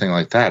or anything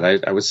like that.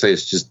 I would say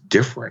it's just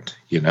different,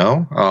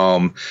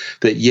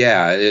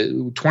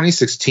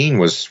 2016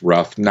 was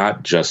rough,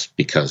 not just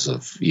because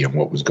of,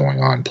 what was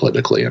going on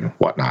politically and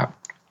whatnot,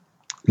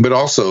 but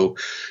also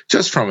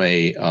just from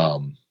a,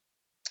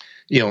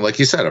 like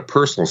you said, a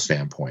personal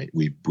standpoint.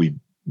 We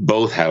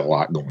both had a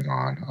lot going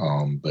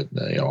on. But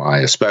I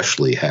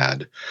especially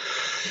had,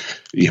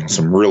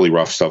 some really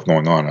rough stuff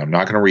going on. I'm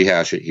not going to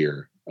rehash it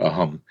here.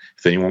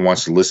 If anyone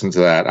wants to listen to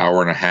that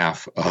hour and a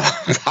half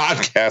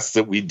podcast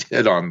that we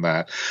did on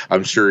that,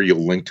 I'm sure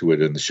you'll link to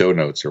it in the show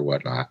notes or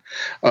whatnot.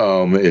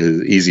 It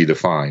is easy to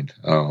find.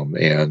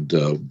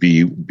 And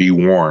be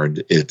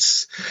warned,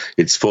 it's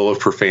full of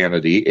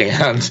profanity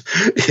and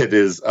it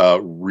is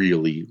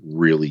really,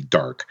 really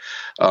dark.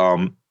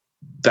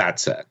 That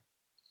said,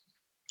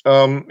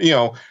 all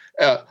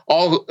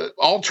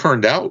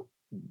turned out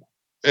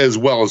as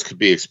well as could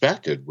be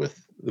expected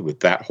with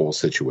that whole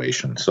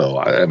situation. So,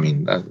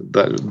 I'm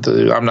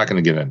not going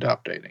to get into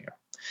updating it.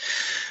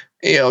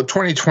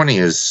 2020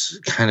 has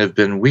kind of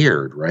been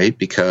weird, right?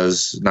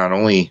 Because not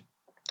only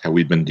have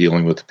we been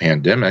dealing with the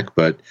pandemic,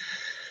 but,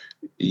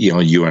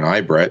 you and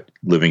I, Brett,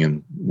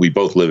 we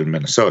both live in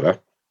Minnesota.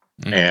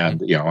 Mm-hmm.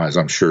 And, as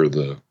I'm sure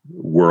the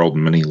world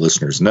and many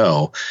listeners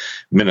know,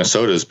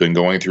 Minnesota has been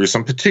going through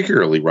some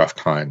particularly rough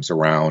times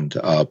around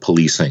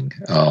policing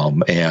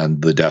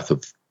and the death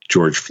of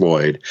George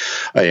Floyd,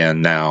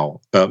 and now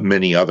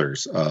many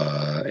others,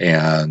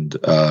 and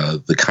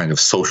the kind of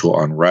social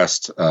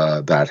unrest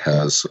that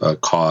has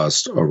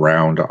caused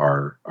around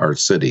our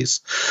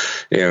cities.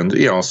 And,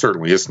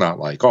 certainly it's not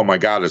like, oh my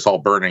God, it's all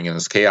burning and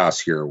it's chaos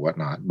here or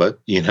whatnot. But,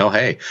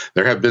 hey,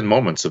 there have been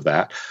moments of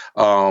that.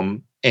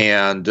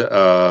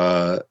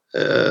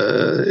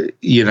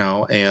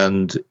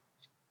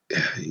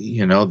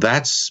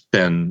 That's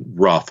been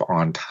rough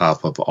on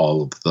top of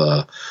all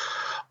the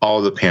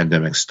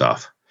pandemic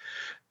stuff.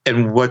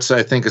 And what's,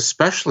 I think,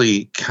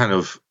 especially kind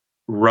of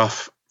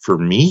rough for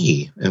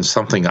me, and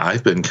something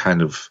I've been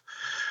kind of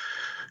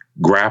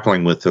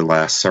grappling with the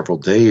last several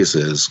days,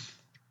 is,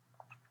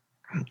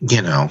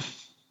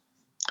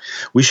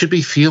 we should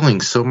be feeling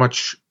so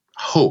much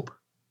hope,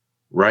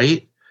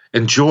 right?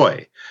 And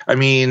joy. I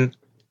mean,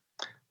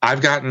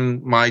 I've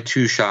gotten my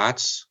 2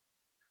 shots,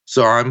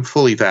 so I'm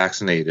fully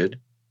vaccinated.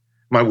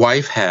 My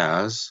wife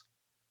has.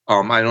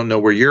 I don't know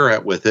where you're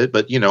at with it,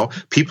 but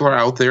people are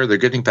out there. They're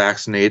getting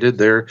vaccinated.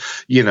 They're,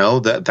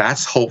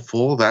 that's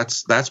hopeful.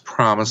 That's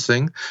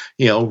promising.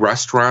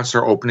 Restaurants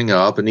are opening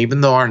up, and even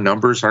though our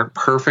numbers aren't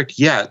perfect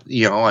yet,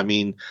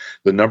 the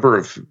number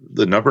of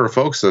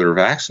folks that are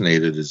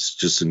vaccinated is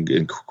just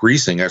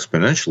increasing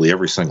exponentially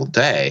every single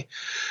day,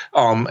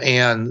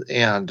 and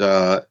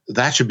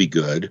that should be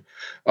good.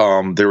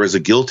 There was a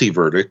guilty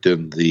verdict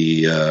in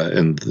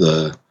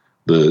the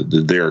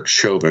Derek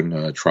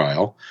Chauvin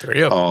trial. There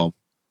you go.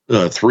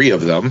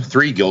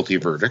 3 guilty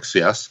verdicts,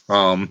 yes,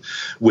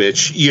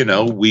 which,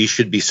 we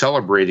should be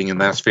celebrating,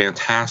 and that's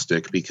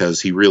fantastic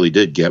because he really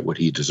did get what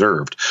he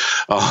deserved.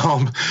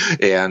 And,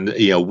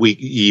 we,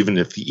 even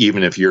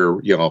if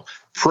you're,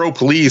 pro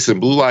police and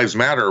Blue Lives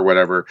Matter or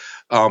whatever,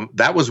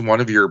 that was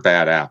one of your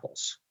bad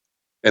apples.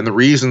 And the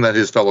reason that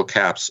his fellow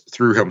Caps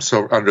threw him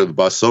so under the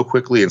bus so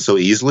quickly and so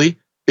easily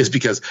is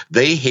because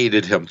they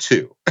hated him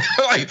too.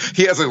 Like,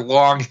 he has a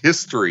long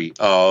history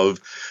of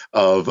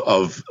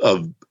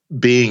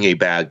being a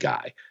bad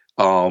guy.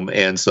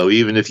 And so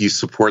even if you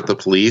support the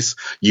police,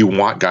 you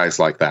want guys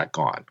like that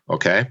gone.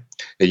 Okay.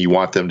 And you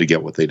want them to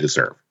get what they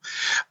deserve.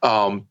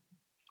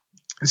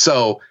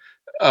 So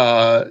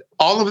all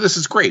of this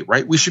is great,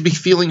 right? We should be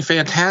feeling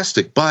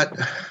fantastic, but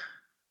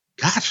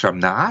gosh, I'm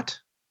not.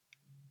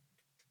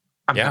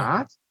 I'm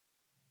not.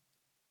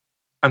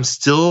 I'm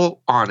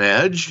still on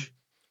edge.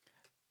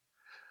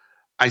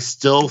 I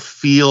still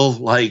feel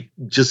like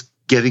just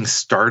getting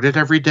started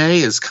every day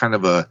is kind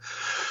of a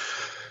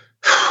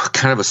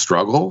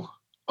struggle.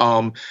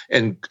 And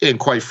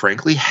quite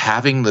frankly,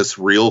 having this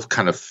real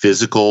kind of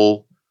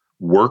physical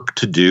work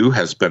to do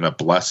has been a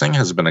blessing,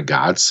 has been a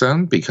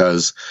godsend,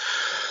 because,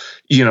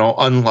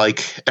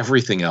 unlike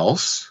everything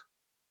else,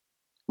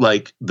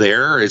 like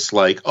it's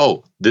like,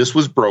 oh, this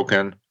was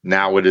broken,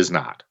 now it is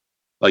not.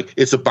 Like,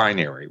 it's a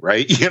binary,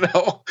 right?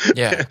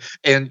 Yeah.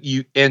 And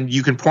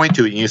you can point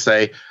to it and you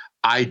say,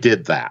 I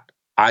did that.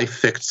 I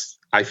fixed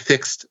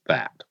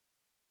that.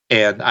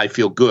 And I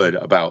feel good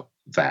about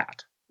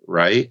that.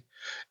 Right.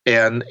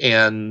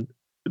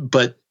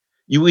 But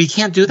we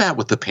can't do that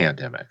with the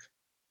pandemic.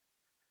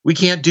 We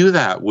can't do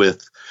that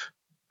with,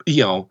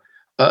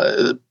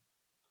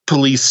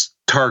 police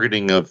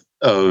targeting of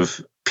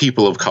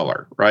people of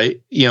color.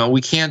 Right.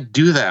 We can't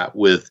do that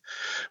with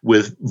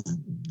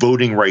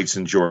voting rights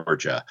in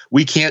Georgia.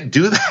 We can't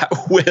do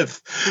that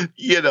with,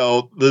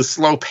 the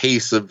slow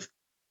pace of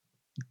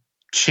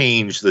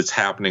change that's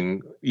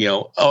happening,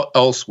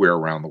 elsewhere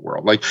around the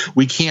world. Like,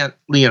 we can't.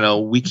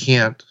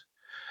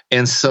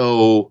 And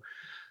so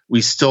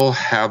we still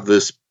have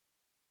this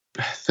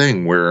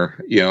thing where,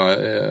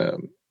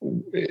 and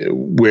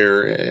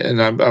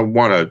I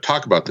want to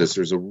talk about this.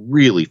 There's a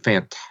really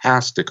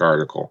fantastic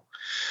article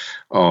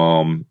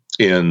in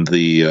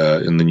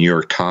the New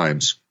York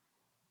Times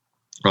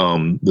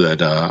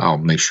that I'll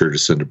make sure to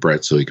send to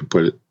Brett so he can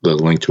put the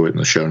link to it in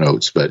the show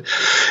notes. But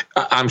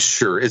I'm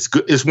sure it's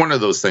good. It's one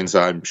of those things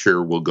I'm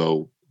sure will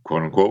go,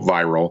 quote unquote,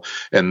 viral,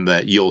 and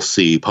that you'll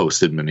see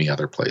posted many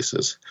other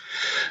places.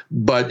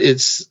 But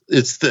it's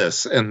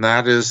this, and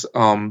that is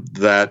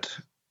that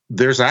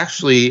there's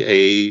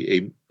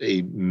actually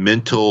a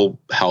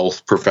mental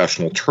health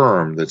professional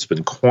term that's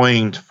been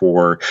coined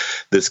for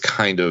this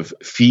kind of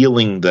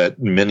feeling that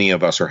many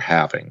of us are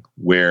having,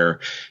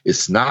 where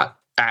it's not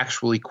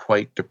actually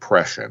quite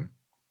depression,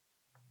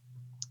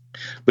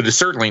 but it's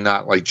certainly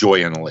not like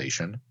joy and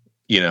elation.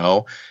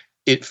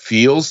 It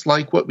feels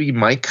like what we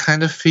might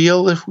kind of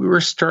feel if we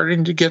were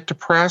starting to get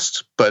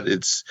depressed, but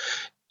it's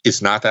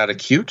not that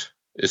acute.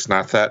 It's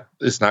not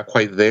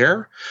quite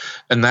there.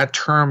 And that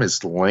term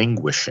is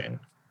languishing.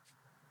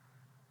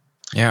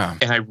 Yeah.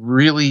 And I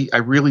really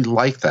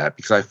like that,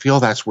 because I feel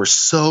that's where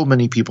so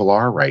many people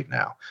are right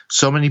now.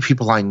 So many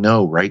people I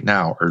know right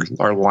now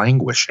are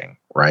languishing,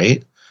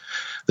 right?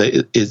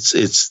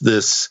 It's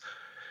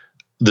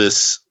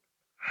this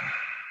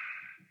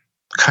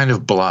kind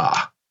of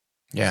blah.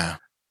 Yeah.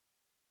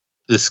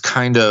 This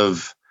kind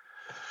of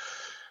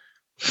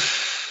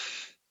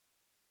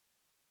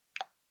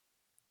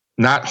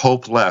not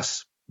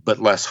hopeless, but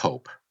less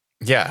hope.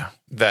 Yeah,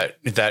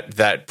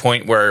 that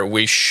point where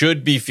we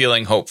should be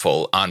feeling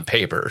hopeful on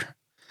paper.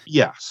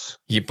 Yes.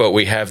 But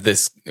we have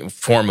this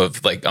form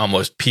of like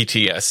almost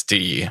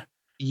PTSD.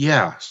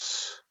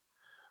 Yes.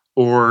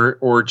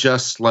 Or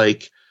just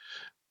like,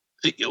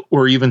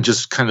 or even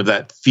just kind of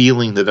that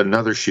feeling that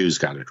another shoe's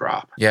got to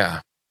drop.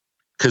 Yeah.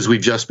 Because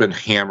we've just been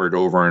hammered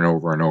over and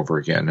over and over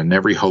again. And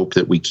every hope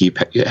that we keep,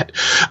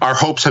 our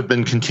hopes have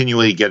been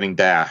continually getting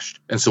dashed.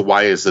 And so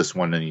why is this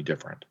one any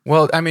different?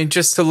 Well, I mean,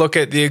 just to look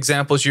at the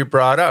examples you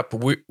brought up,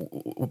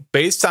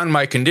 based on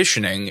my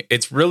conditioning,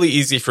 it's really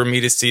easy for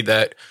me to see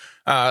that,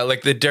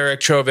 like the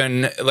Derek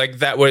Chauvin, like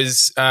that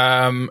was,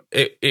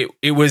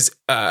 it was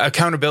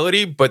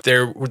accountability, but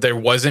there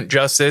wasn't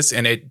justice,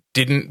 and it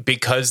didn't,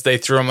 because they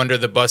threw him under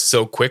the bus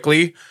so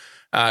quickly.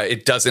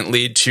 It doesn't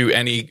lead to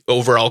any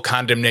overall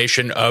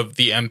condemnation of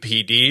the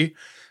MPD.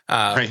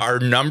 Right. Our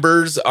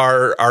numbers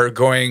are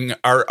going.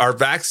 Our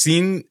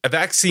vaccine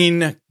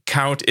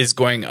count is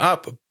going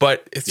up,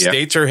 but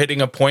states are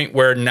hitting a point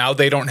where now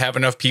they don't have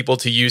enough people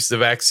to use the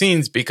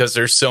vaccines because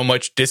there's so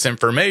much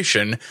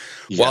disinformation.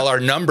 While our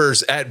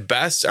numbers at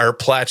best are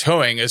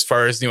plateauing as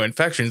far as new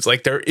infections,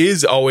 like there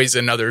is always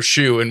another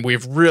shoe, and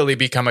we've really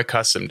become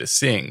accustomed to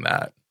seeing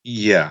that.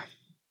 Yeah,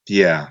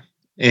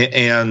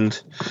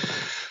 and.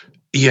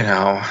 You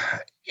know,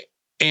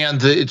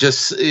 and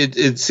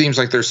it seems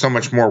like there's so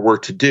much more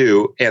work to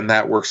do, and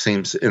that work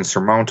seems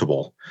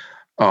insurmountable.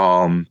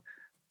 And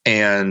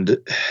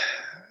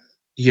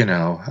you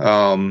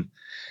know,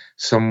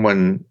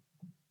 someone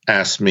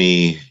asked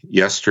me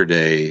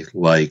yesterday,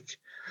 like,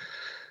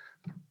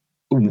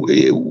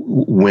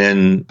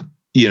 when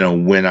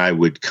I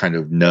would kind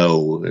of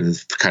know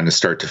and kind of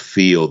start to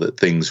feel that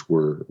things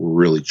were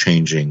really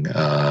changing,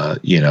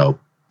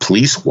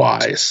 police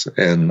wise.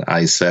 And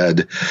I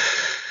said,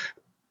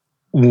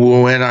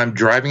 when I'm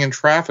driving in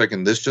traffic,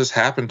 and this just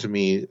happened to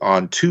me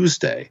on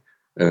Tuesday,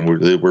 and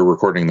we're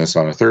recording this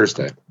on a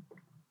Thursday,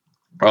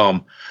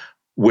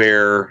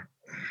 where,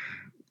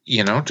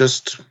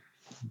 just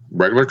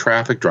regular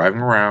traffic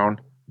driving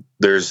around,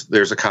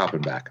 there's a cop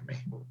in back of me,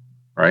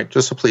 right?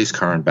 Just a police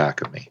car in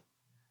back of me.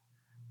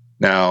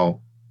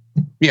 Now,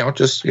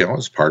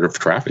 it's part of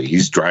traffic.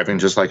 He's driving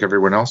just like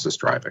everyone else is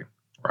driving,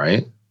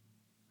 right?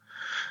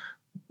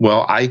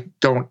 Well, I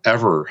don't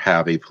ever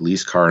have a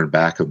police car in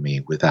back of me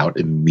without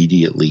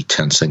immediately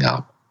tensing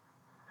up,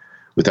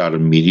 without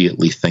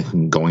immediately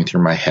going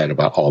through my head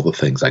about all the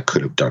things I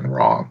could have done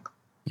wrong.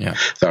 Yeah.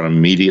 Without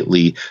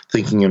immediately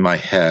thinking in my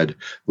head,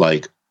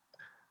 like,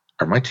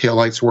 are my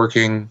taillights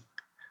working?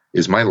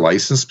 Is my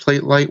license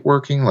plate light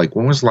working? Like,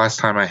 when was the last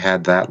time I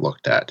had that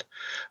looked at?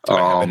 Do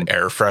I have an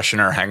air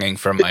freshener hanging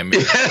from my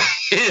mirror?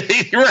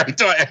 Right.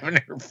 Do I have an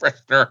air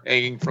freshener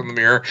hanging from the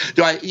mirror?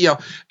 Do I,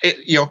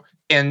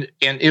 And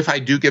if I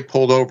do get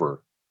pulled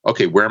over,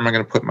 okay, where am I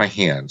going to put my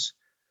hands?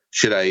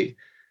 Should I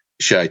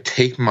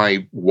take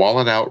my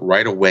wallet out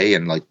right away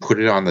and like put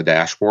it on the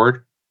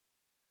dashboard,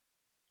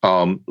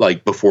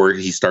 like before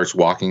he starts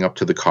walking up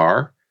to the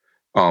car,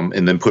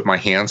 and then put my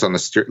hands on the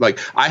steering? Like,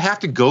 I have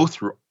to go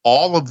through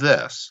all of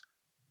this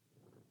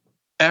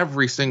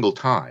every single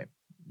time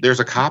there's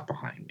a cop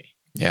behind me.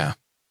 Yeah,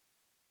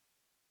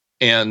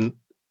 and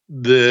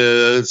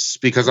this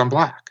because I'm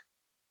black.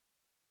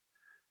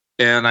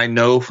 And I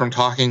know from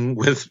talking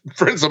with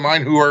friends of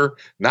mine who are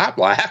not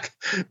black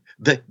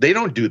that they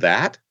don't do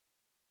that,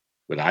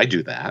 but I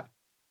do that.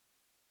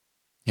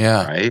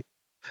 Yeah. Right.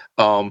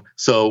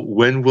 So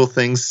when will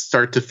things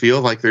start to feel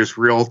like there's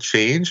real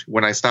change?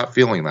 When I stop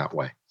feeling that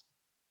way.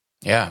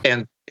 Yeah.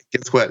 And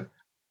guess what?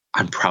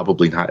 I'm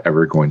probably not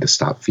ever going to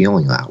stop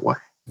feeling that way.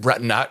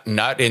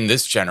 Not in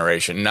this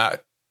generation.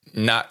 Not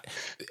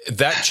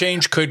that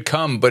change could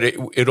come, but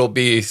it'll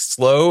be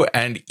slow.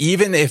 And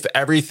even if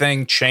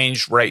everything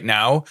changed right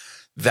now,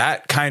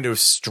 that kind of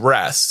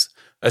stress,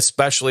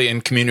 especially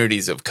in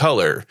communities of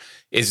color,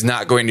 is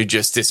not going to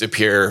just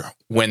disappear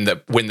when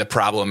the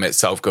problem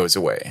itself goes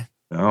away.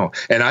 No.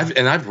 And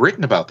I've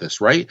written about this,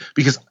 right?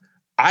 Because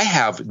I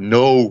have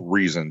no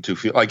reason to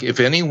feel like, if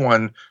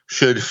anyone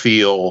should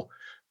feel,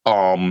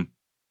 I've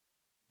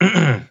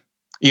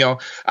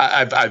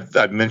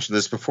mentioned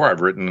this before.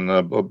 I've written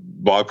a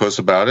blog post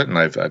about it, and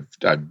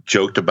I've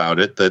joked about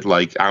it that,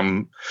 like,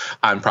 I'm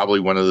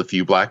probably one of the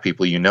few black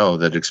people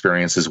that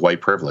experiences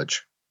white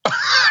privilege,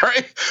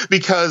 right?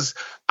 Because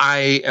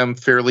I am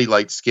fairly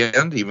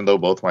light-skinned, even though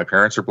both my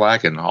parents are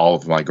black and all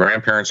of my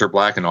grandparents are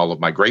black and all of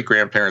my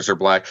great-grandparents are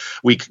black.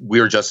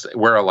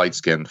 We're a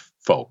light-skinned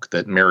folk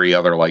that marry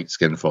other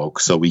light-skinned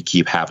folk, so we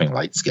keep having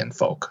light-skinned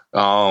folk.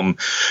 And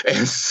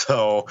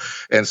so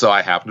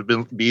I happen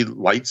to be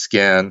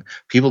light-skinned.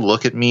 People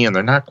look at me and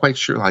they're not quite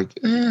sure, like,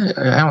 I don't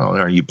know,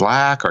 are you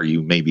black? Are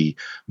you maybe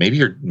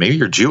you're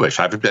Jewish?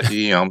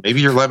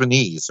 Maybe you're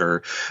Lebanese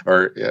or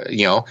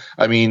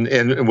I mean,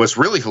 and what's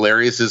really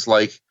hilarious is,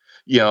 like,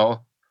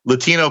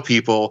 Latino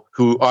people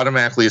who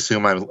automatically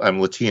assume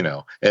I'm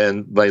Latino,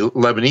 and like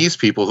Lebanese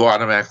people who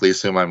automatically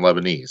assume I'm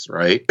Lebanese,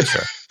 right?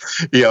 Sure.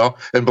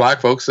 And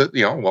black folks that,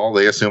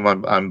 they assume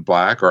I'm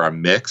black or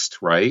I'm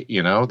mixed, right?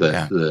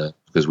 The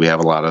because we have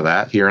a lot of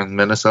that here in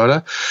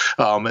Minnesota.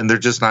 And they're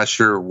just not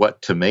sure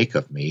what to make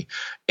of me.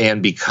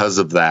 And because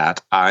of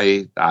that,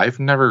 I've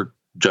never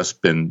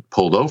just been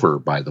pulled over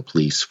by the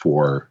police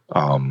for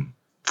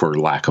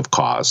lack of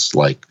cause,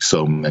 like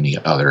so many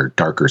other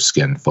darker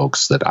skinned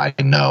folks that I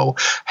know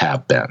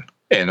have been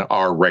and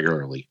are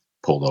regularly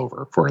pulled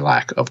over for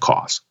lack of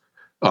cause,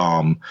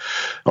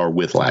 or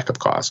with lack of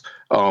cause.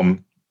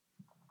 And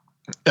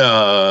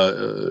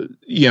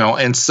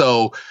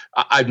so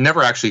I've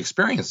never actually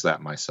experienced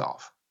that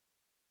myself.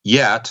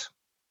 Yet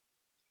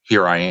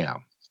here I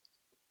am.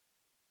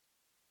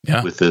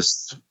 Yeah. With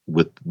this,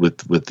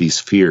 with these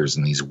fears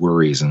and these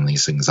worries and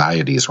these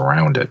anxieties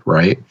around it,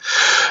 right?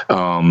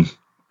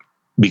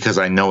 Because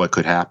I know it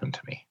could happen to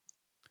me,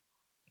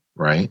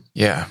 right?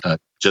 Yeah.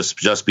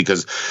 Just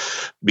because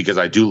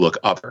I do look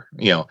other.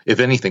 If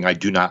anything, I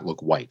do not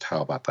look white.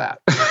 How about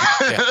that?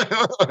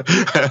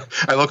 Yeah.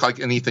 I look like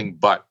anything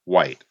but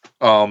white.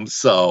 And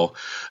so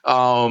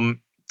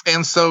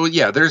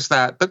there's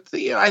that. But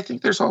I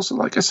think there's also,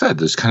 like I said,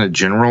 this kind of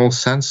general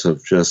sense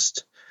of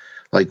just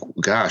like,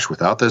 gosh,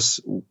 without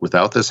this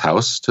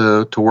house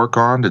to work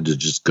on, to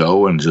just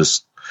go and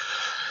just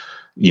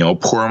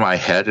pour my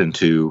head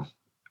into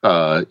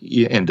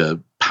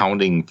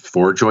pounding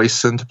floor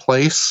joists into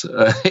place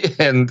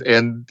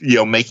and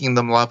making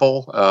them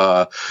level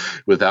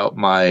without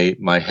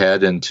my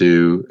head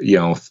into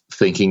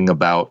thinking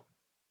about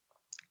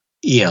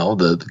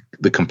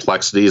the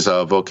complexities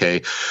of,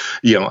 okay,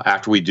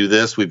 after we do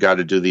this, we've got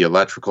to do the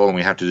electrical, and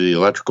we have to do the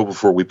electrical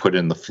before we put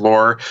in the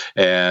floor.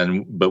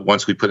 But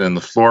once we put in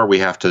the floor, we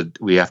have to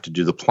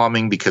do the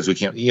plumbing, because we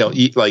can't,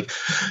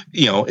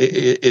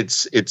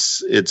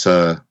 it's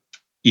a,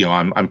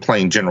 I'm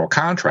playing general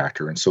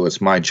contractor, and so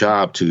it's my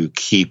job to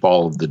keep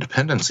all of the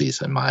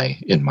dependencies in my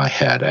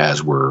head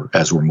as we're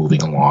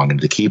moving along, and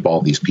to keep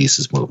all these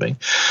pieces moving.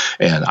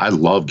 And I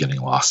love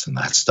getting lost in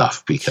that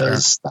stuff,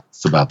 because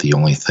that's about the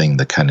only thing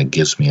that kind of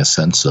gives me a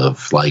sense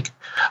of like,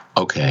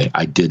 okay,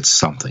 I did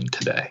something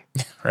today.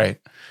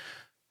 Right.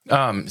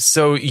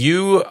 So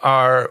you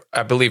are,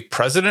 I believe,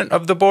 president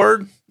of the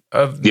board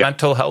of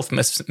Mental Health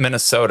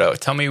Minnesota.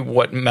 Tell me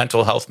what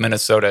Mental Health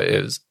Minnesota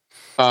is.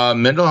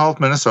 Mental Health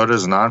Minnesota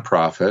is a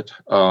nonprofit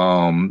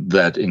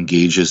that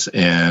engages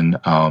in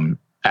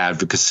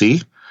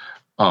advocacy,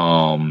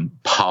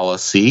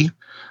 policy,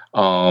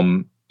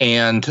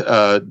 and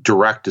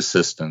direct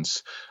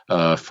assistance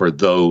for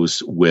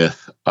those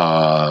with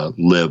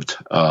lived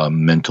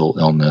mental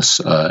illness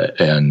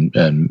and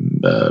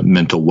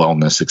mental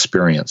wellness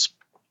experience.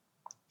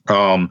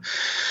 One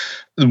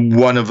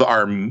of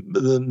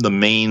the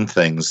main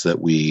things that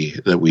we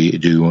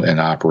do and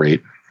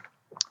operate,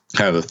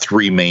 kind of the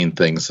three main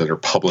things that are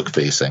public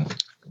facing,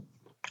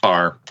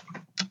 are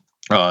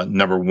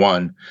number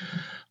one,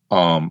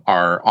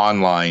 our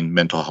online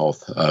mental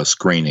health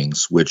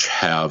screenings, which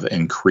have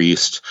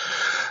increased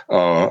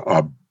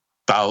about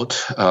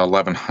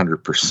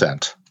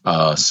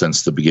 1,100%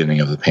 since the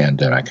beginning of the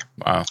pandemic.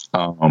 Wow.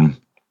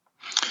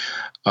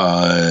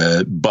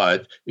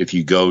 But if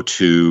you go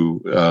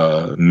to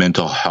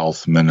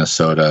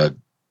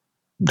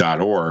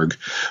mentalhealthminnesota.org,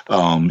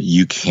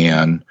 you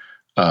can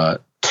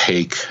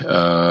take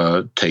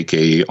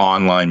a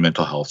online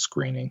mental health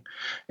screening,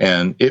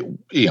 and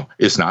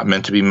it's not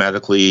meant to be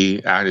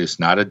medically, it's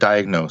not a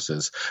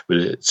diagnosis, but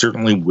it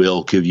certainly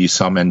will give you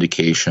some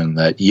indication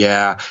that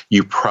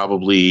you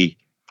probably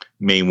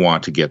may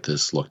want to get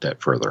this looked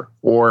at further,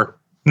 or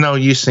no,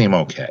 you seem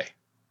okay.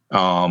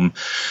 And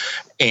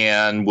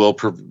we'll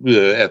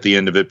at the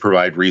end of it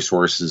provide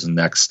resources and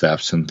next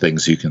steps and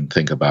things you can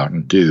think about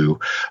and do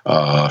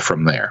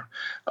from there.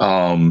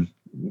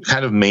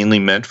 Kind of mainly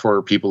meant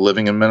for people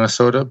living in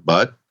Minnesota,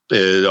 but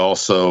it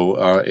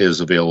also is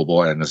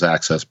available and is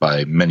accessed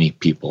by many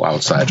people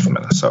outside of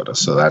Minnesota,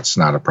 so that's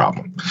not a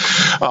problem.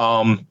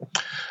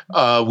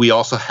 We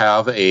also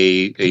have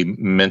a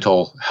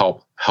mental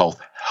health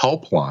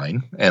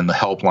helpline, and the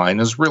helpline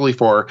is really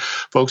for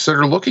folks that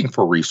are looking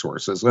for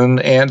resources,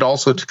 and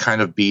also to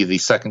kind of be the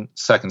second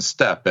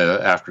step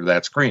after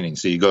that screening.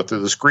 So you go through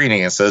the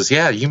screening and it says,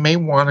 you may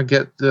want to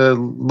get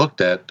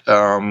looked at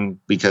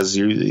because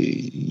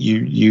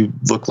you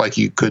look like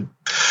you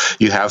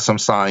have some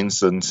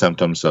signs and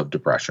symptoms of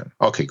depression.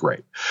 Okay,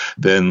 great.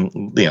 Then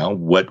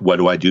what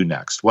do I do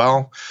next?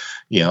 Well,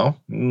 you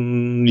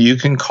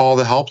can call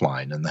the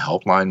helpline, and the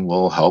helpline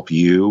will help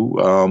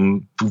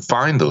you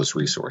find those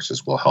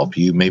resources. Will help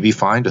you maybe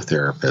find a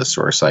therapist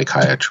or a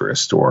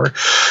psychiatrist, or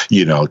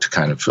to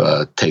kind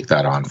of take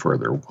that on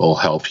further. Will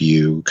help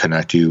you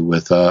connect you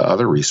with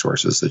other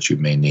resources that you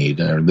may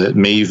need, or that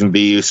may even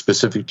be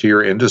specific to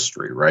your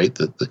industry. Right?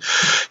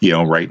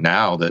 Right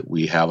now that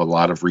we have a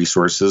lot of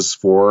resources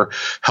for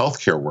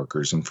healthcare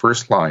workers and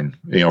frontline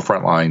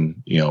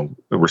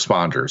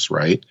responders,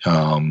 right?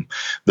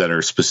 That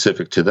are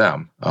specific to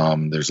them.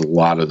 There's a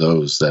lot of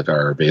those that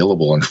are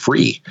available and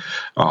free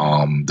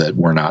that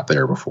were not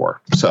there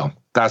before. So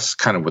that's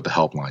kind of what the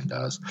helpline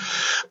does.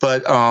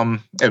 But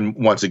and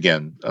once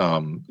again,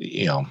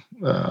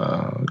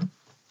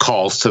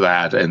 calls to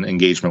that and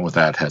engagement with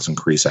that has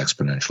increased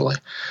exponentially.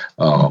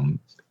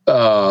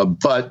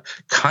 But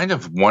kind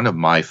of one of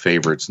my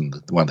favorites and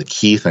one of the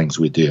key things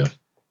we do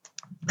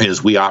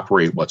is we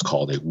operate what's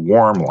called a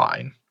warm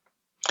line.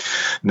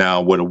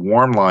 Now, what a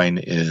warm line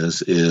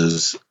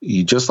is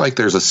you, just like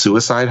there's a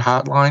suicide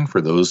hotline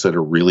for those that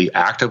are really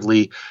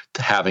actively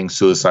having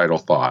suicidal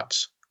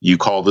thoughts, you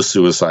call the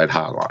suicide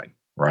hotline,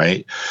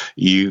 right?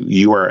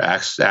 You are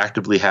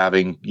actively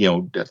having,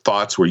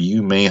 thoughts where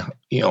you may,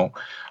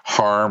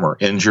 harm or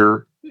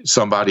injure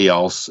somebody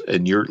else,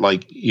 and you're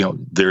like,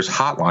 there's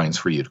hotlines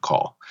for you to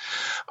call.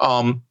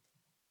 But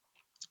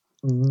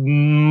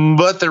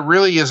there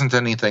really isn't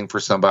anything for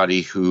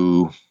somebody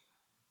who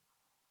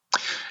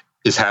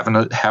is having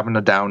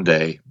a down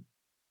day.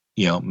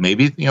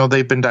 Maybe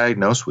they've been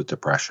diagnosed with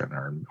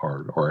depression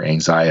or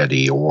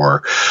anxiety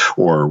or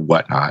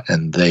whatnot,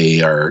 and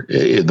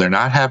they're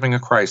not having a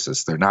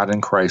crisis. They're not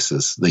in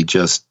crisis.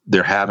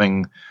 They're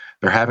having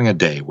a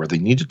day where they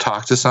need to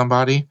talk to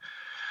somebody,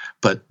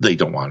 but they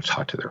don't want to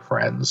talk to their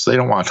friends. They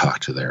don't want to talk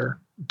to their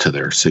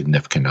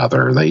significant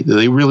other.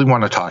 They really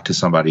want to talk to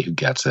somebody who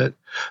gets it.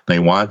 They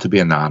want it to be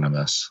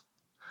anonymous.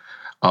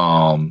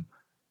 And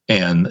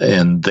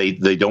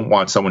they don't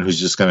want someone who's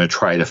just going to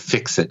try to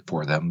fix it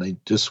for them. They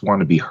just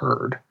want to be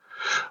heard.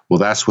 Well,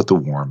 that's what the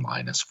warm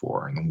line is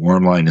for. And the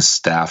warm line is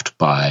staffed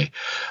by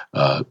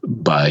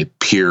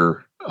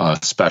peer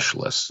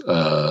specialists,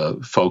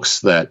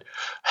 folks that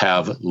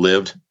have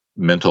lived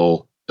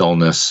mental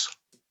illness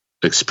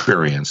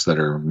experience, that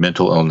are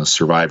mental illness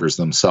survivors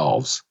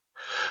themselves,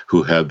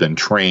 who have been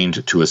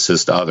trained to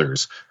assist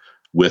others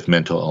with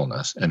mental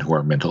illness and who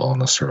are mental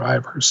illness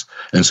survivors.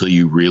 And so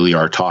you really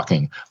are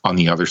talking on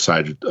the other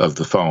side of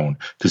the phone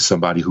to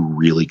somebody who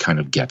really kind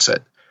of gets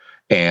it.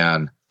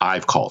 And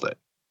I've called it,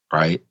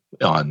 right?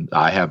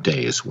 I have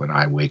days when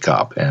I wake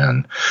up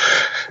and,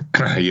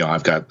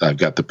 I've got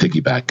the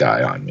piggyback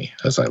guy on me,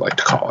 as I like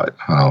to call it.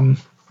 I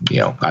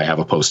have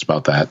a post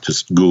about that.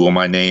 Just Google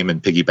my name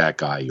and piggyback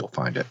guy, you'll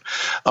find it.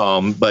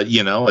 But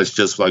it's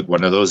just like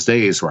one of those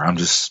days where I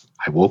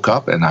woke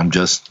up and I'm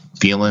just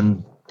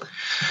feeling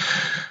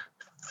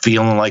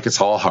like it's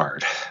all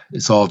hard.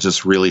 It's all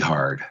just really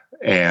hard.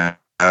 And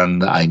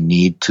I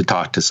need to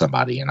talk to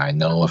somebody. And I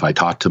know if I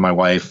talk to my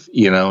wife,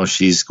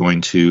 she's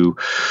going to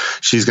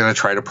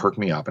try to perk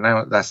me up.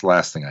 And that's the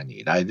last thing I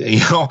need. I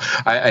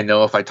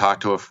know if I talk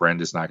to a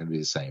friend, it's not going to be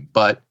the same.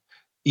 But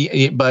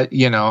being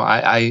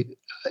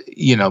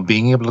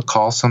able to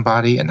call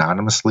somebody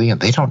anonymously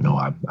and they don't know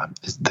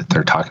that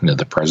they're talking to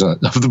the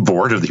president of the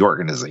board of the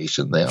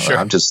organization. Sure.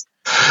 I'm just,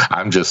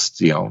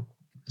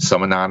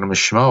 some anonymous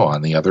schmo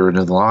on the other end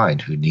of the line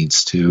who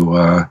needs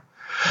to,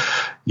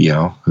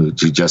 who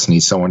just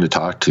needs someone to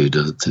talk to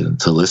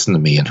listen to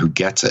me and who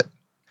gets it.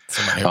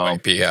 Somebody who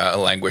might be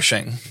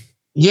languishing.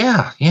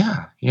 Yeah.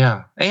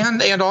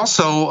 And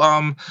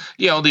also,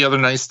 the other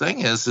nice thing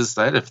is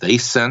that if they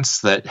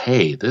sense that,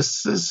 hey,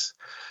 this is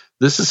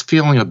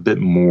feeling a bit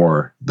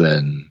more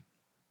than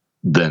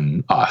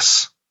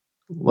us,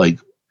 like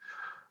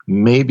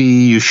maybe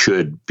you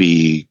should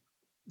be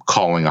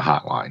calling a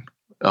hotline.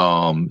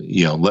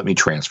 Let me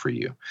transfer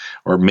you.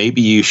 Or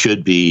maybe you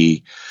should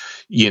be,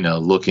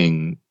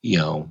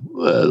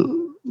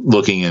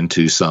 looking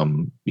into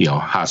some,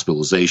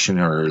 hospitalization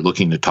or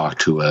looking to talk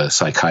to a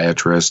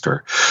psychiatrist,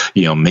 or,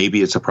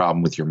 maybe it's a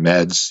problem with your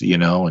meds,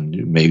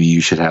 and maybe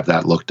you should have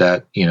that looked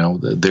at,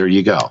 there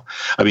you go.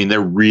 I mean,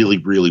 they're really,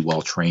 really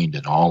well trained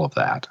in all of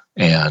that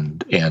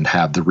and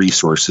have the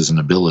resources and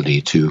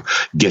ability to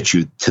get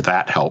you to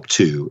that help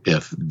too,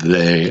 if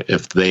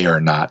they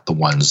are not the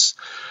ones,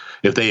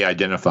 if they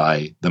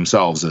identify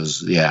themselves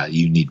as,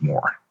 you need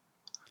more.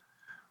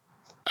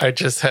 I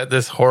just had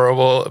this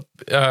horrible,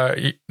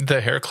 the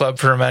hair club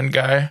for men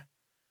guy.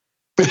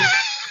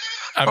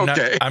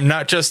 I'm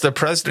not just the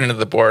president of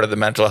the board of the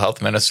Mental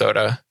Health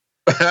Minnesota.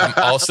 I'm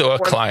also a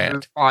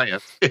client.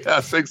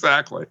 Yes,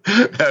 exactly.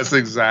 That's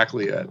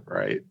exactly it.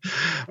 Right.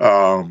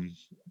 But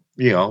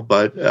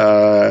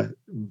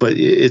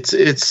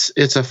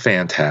it's a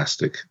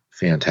fantastic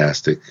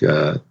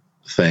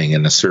thing,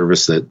 and a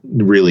service that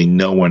really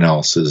no one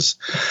else is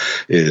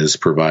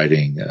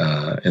providing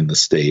in the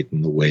state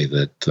in the way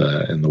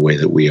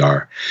that we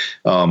are.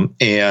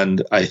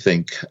 And I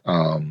think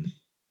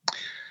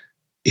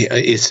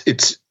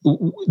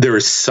there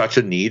is such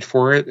a need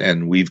for it,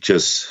 and we've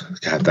just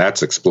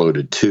that's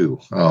exploded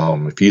too.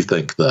 If you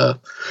think the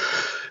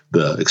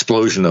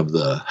explosion of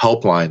the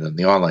helpline and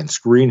the online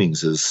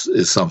screenings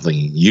is something,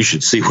 you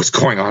should see what's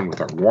going on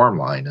with our warm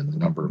line and the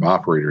number of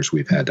operators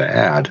we've had to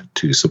add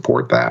to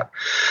support that.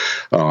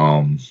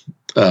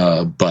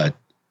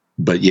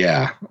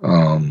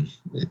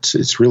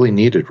 It's really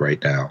needed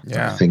right now.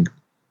 Yeah. I think,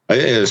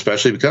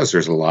 especially because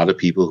there's a lot of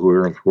people who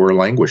are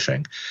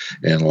languishing,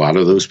 and a lot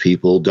of those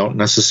people don't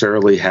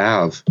necessarily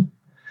have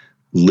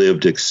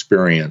lived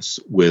experience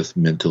with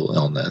mental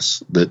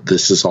illness, that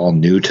this is all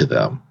new to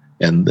them.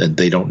 And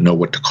they don't know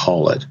what to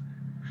call it,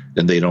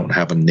 and they don't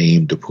have a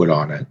name to put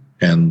on it.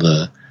 And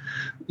the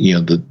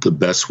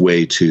best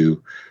way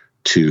to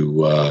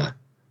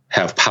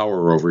have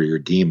power over your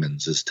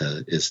demons is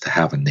to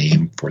have a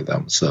name for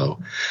them. So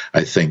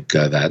I think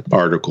that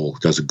article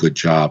does a good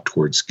job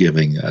towards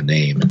giving a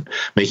name and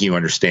making you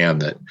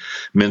understand that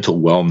mental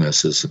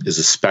wellness is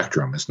a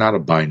spectrum. It's not a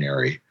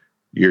binary.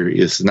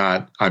 It's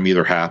not I'm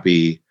either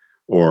happy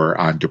or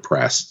I'm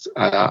depressed.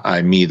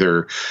 I'm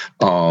either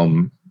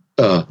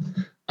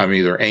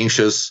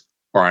anxious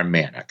or I'm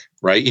manic,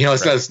 right?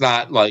 It's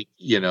not like,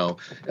 it's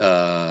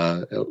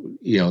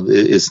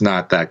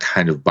not that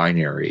kind of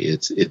binary.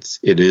 It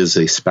is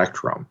a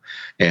spectrum,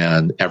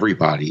 and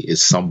everybody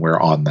is somewhere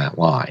on that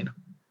line.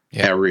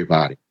 Yeah.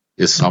 Everybody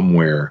is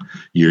somewhere.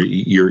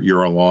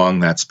 You're along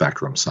that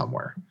spectrum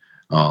somewhere.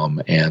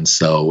 And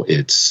so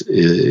it's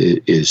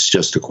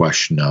just a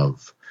question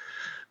of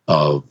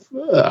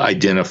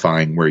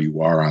identifying where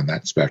you are on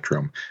that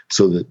spectrum,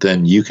 so that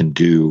then you can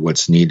do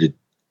what's needed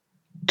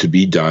to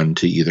be done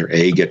to either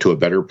A, get to a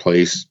better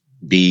place,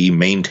 B,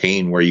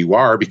 maintain where you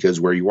are,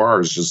 because where you are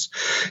is just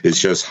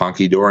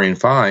honky dory and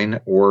fine,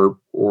 or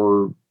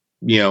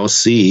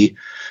C,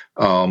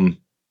 get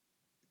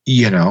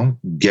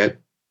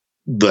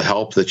the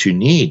help that you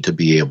need to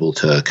be able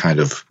to kind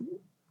of,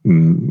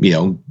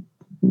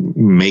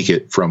 make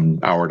it from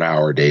hour to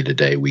hour, day to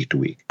day, week to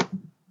week.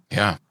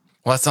 Yeah.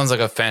 Well, that sounds like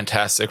a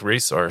fantastic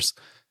resource.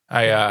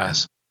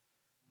 Yes.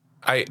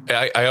 I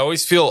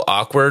always feel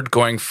awkward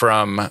going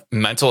from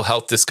mental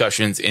health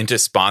discussions into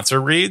sponsor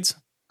reads.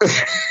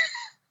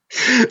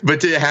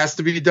 But it has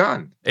to be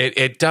done.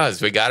 It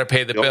does. We got to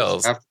pay the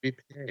bills. Have to be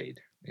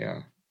paid.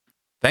 Yeah.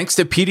 Thanks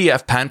to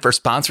PDF Pen for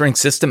sponsoring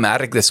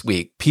Systematic this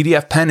week.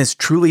 PDF Pen is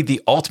truly the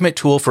ultimate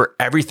tool for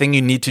everything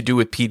you need to do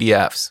with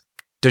PDFs.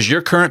 Does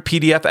your current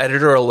PDF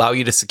editor allow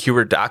you to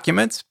secure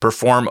documents,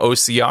 perform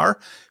OCR,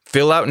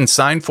 fill out and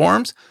sign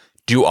forms,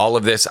 do all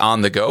of this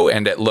on the go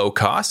and at low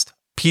cost?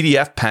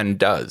 PDF Pen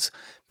does.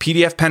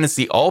 PDF Pen is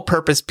the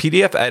all-purpose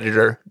PDF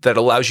editor that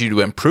allows you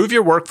to improve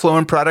your workflow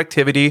and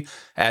productivity,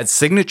 add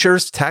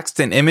signatures, text,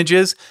 and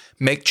images,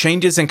 make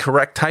changes and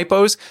correct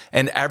typos,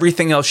 and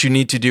everything else you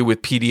need to do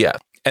with PDF.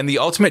 And the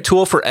ultimate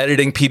tool for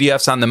editing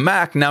PDFs on the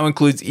Mac now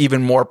includes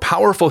even more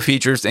powerful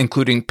features,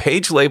 including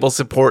page label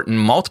support in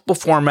multiple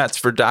formats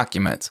for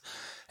documents.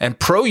 And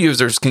pro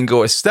users can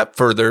go a step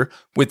further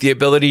with the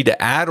ability to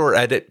add or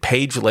edit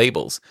page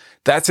labels.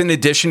 That's in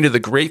addition to the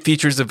great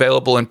features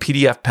available in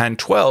PDF Pen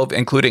 12,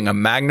 including a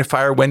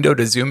magnifier window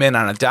to zoom in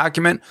on a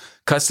document,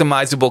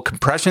 customizable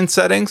compression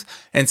settings,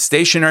 and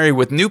stationery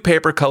with new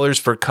paper colors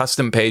for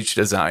custom page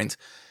designs.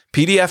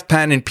 PDF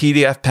Pen and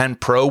PDF Pen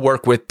Pro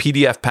work with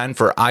PDF Pen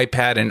for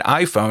iPad and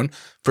iPhone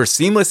for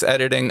seamless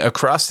editing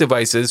across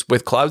devices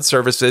with cloud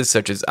services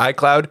such as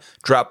iCloud,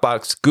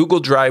 Dropbox, Google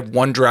Drive,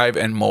 OneDrive,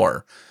 and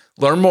more.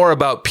 Learn more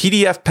about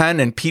PDF Pen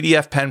and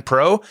PDF Pen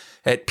Pro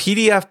at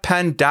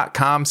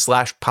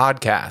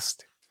pdfpen.com/podcast.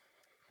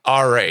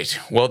 All right.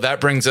 Well, that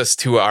brings us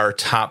to our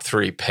top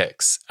 3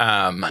 picks.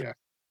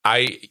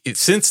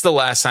 Since the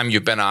last time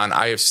you've been on,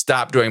 I have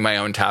stopped doing my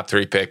own top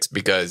 3 picks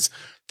because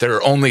there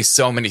are only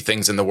so many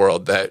things in the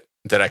world that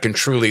I can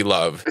truly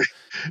love.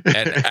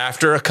 And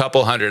after a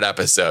couple hundred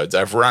episodes,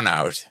 I've run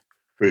out.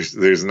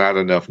 There's not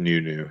enough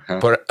new, huh?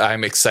 But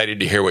I'm excited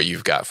to hear what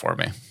you've got for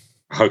me.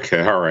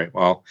 Okay. All right.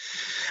 Well,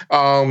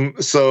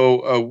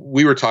 so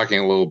we were talking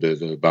a little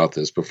bit about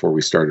this before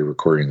we started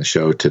recording the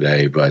show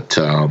today, but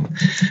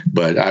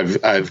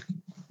I've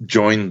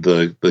joined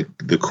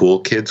the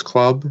Cool Kids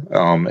Club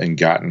and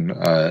gotten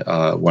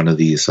one of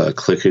these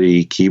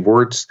clickety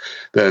keyboards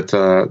that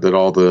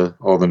all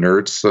the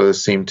nerds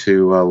seem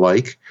to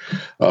like.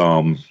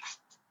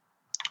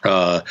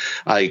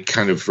 I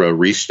kind of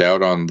reached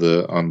out on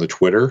the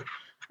Twitter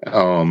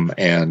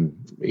and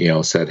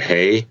said,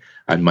 hey,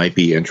 I might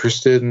be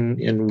interested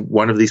in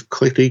one of these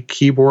clickety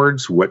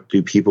keyboards. What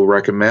do people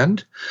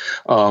recommend?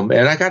 And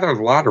I got a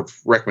lot of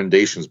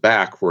recommendations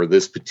back for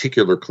this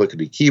particular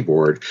clickety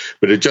keyboard,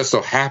 but it just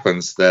so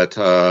happens that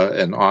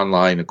an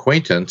online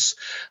acquaintance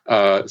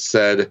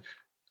said,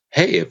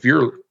 "Hey, if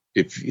you're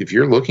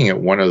looking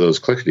at one of those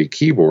clickety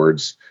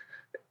keyboards,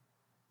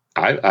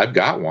 I've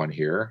got one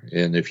here,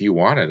 and if you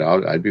want it,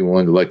 I'd be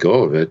willing to let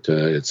go of it.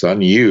 It's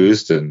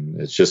unused,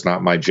 and it's just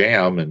not my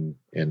jam." And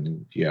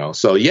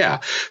so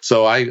yeah.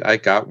 So I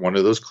got one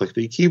of those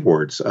clickety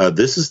keyboards.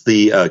 This is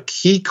the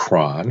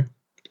Keychron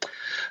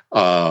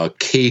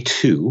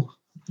K2,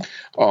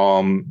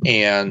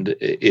 and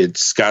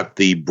it's got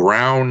the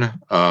brown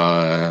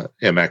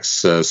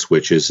MX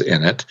switches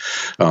in it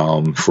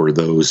for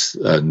those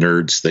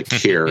nerds that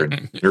care,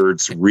 and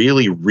nerds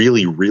really,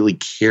 really, really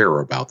care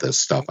about this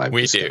stuff.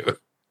 We do.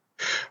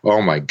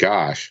 Oh my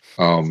gosh.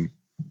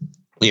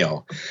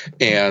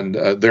 And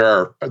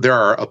there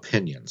are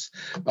opinions,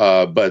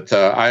 but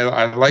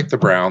I like the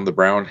brown. The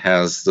brown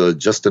has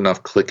just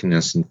enough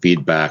clickiness and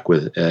feedback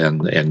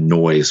and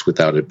noise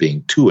without it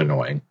being too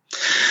annoying.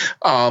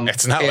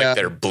 It's not like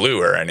they're blue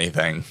or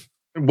anything.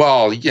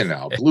 Well,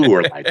 blue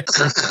or like,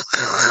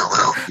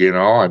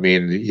 I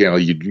mean,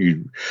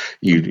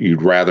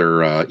 you'd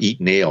rather eat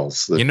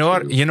nails. You know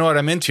what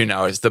I'm into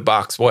now is the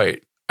box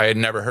white. I had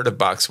never heard of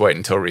box white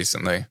until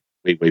recently.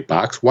 Wait,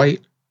 box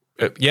white?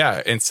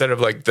 Yeah, instead of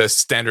like the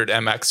standard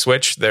MX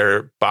switch,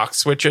 they're box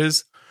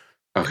switches.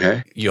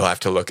 Okay. You'll have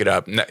to look it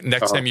up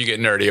next time you get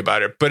nerdy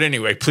about it. But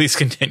anyway, please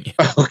continue.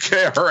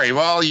 Okay. All right.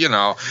 Well,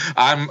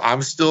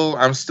 I'm still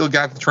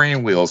got the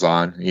training wheels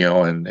on,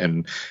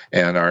 and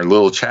our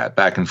little chat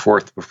back and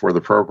forth before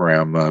the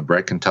program,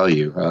 Brett can tell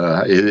you,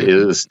 it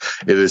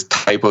is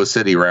typo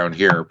city around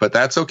here, but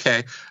that's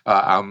okay.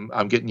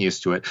 I'm getting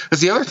used to it.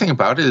 Because the other thing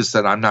about it is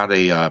that I'm not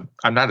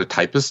a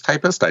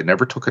typist. I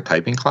never took a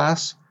typing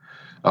class.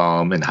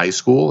 In high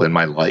school, in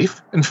my life,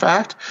 in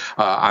fact,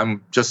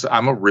 I'm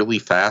a really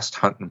fast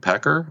hunt and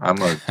pecker. I'm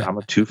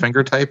a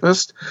 2-finger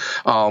typist,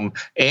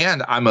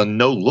 and I'm a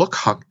no look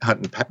hunt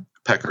and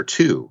pecker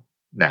too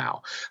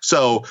now.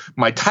 So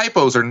my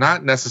typos are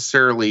not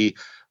necessarily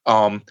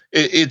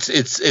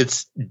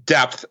it's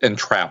depth and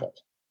travel,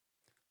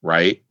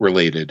 right?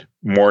 Related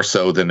more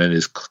so than it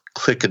is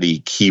clickety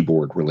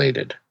keyboard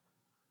related.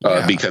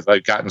 Because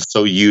I've gotten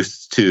so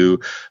used to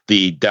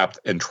the depth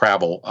and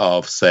travel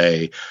of,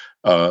 say,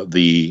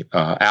 the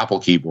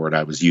Apple keyboard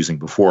I was using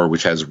before,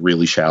 which has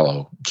really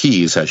shallow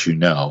keys, as you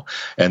know,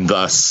 and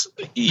thus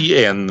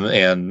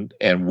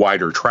and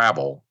wider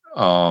travel,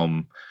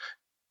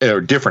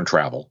 or different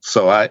travel.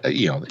 So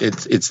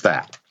it's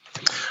that.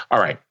 All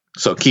right.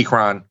 So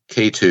Keychron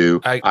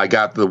K2, I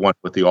got the one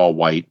with the all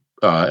white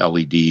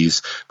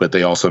LEDs, but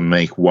they also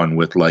make one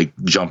with like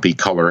jumpy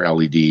color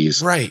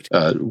LEDs. Right.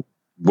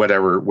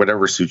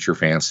 Whatever suits your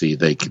fancy,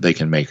 they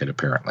can make it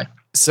apparently.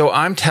 So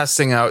I'm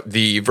testing out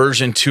the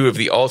version 2 of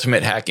the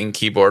Ultimate Hacking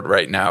keyboard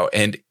right now,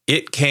 and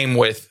it came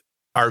with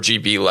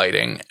RGB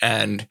lighting,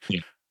 and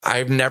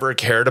I've never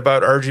cared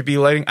about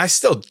RGB lighting. I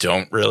still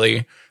don't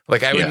really.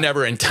 Like, I would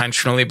never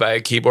intentionally buy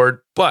a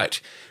keyboard,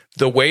 but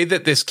the way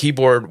that this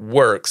keyboard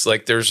works,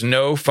 like there's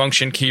no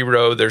function key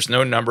row, there's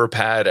no number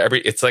pad.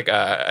 It's like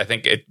I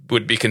think it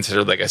would be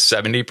considered like a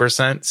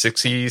 70%,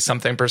 60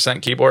 something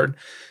 % keyboard.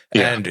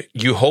 Yeah. And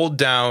you hold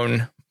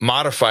down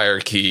modifier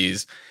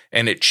keys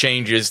and it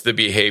changes the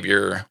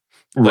behavior.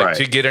 Like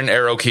to get an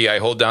arrow key, I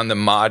hold down the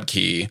mod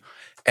key.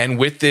 And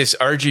with this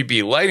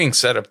RGB lighting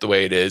setup the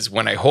way it is,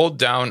 when I hold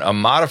down a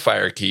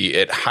modifier key,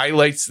 it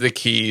highlights the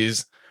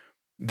keys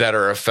that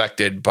are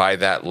affected by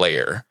that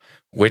layer,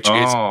 which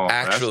is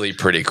actually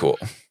pretty cool.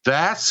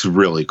 That's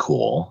really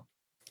cool.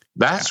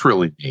 That's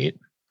really neat.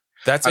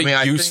 That's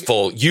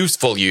useful use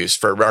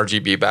for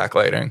RGB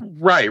backlighting.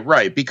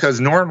 Right. Because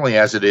normally,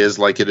 as it is,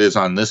 like it is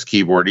on this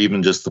keyboard,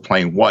 even just the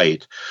plain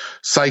white,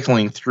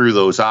 cycling through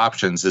those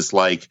options is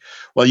like,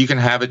 well, you can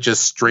have it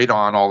just straight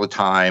on all the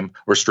time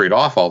or straight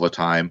off all the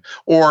time,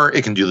 or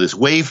it can do this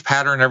wave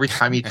pattern every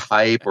time you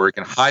type, or it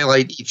can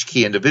highlight each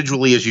key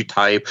individually as you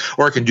type,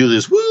 or it can do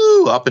this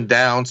woo up and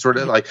down sort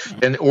of like,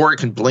 or it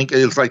can blink.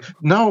 It's like,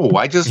 no,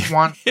 I just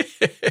want,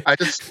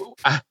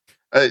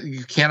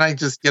 can't I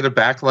just get a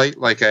backlight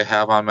like I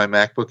have on my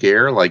MacBook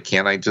Air? Like,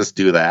 can't I just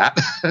do that?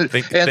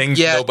 Things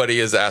nobody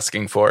is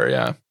asking for,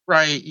 yeah.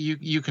 Right,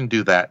 you can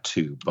do that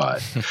too,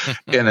 but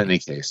in any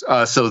case,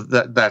 so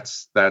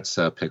that's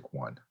pick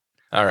one.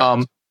 All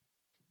right,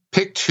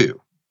 pick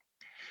two.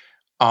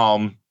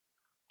 Ugmonk,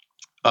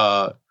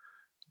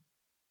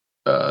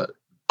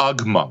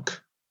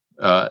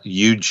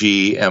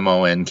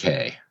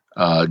 UGMONK.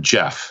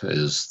 Jeff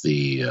is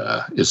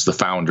the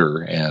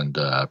founder and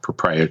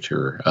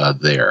proprietor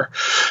there,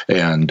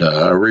 and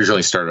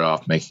originally started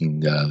off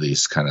making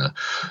these kind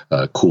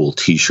of cool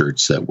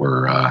T-shirts that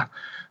were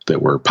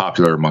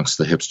popular amongst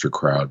the hipster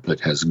crowd, but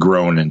has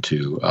grown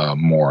into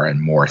more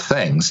and more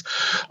things.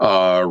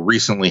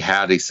 Recently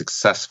had a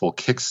successful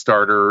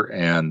Kickstarter,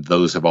 and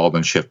those have all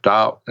been shipped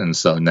out, and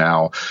so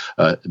now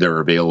they're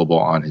available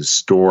on his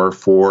store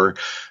for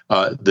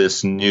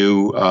this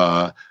new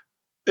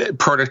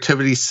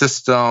productivity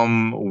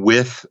system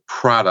with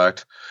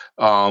product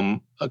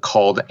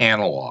called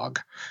Analog.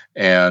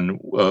 And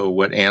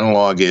what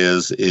Analog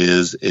is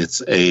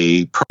it's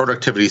a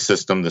productivity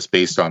system that's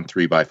based on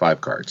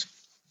 3x5 cards.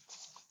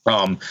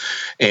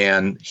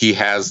 And he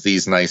has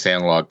these nice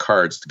analog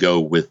cards to go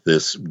with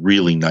this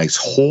really nice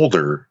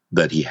holder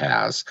that he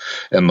has.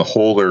 And the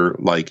holder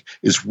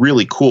is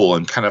really cool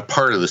and kind of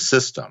part of the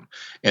system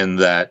in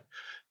that,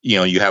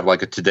 you have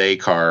like a today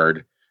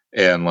card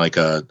and like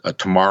a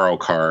tomorrow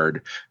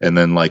card, and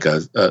then like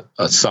a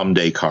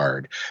someday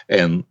card.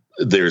 And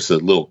there's a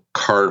little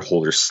card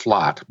holder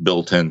slot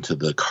built into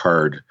the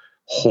card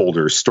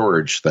holder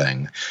storage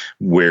thing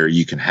where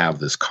you can have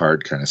this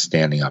card kind of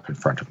standing up in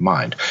front of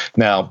mine.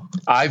 Now,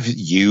 I've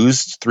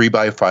used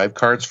 3x5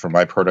 cards for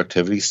my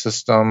productivity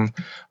system,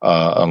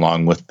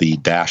 along with the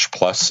Dash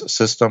Plus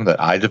system that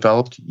I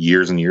developed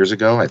years and years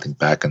ago, I think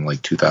back in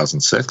like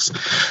 2006.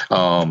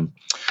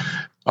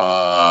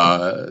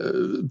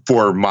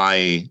 For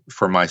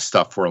my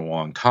stuff for a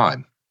long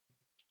time.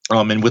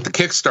 And with the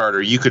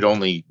Kickstarter, you could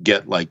only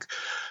get like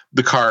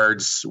the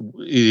cards,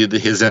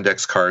 his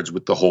index cards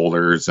with the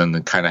holders, and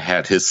then kind of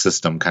had his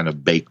system kind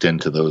of baked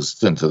into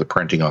the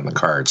printing on the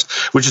cards,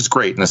 which is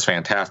great and is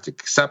fantastic,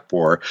 except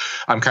for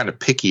I'm kind of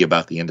picky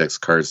about the index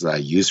cards that I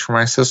use for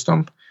my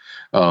system.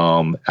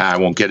 I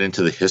won't get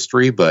into the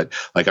history, but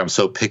like I'm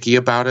so picky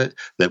about it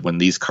that when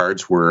these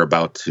cards were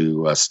about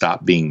to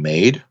stop being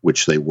made,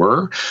 which they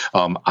were,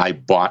 I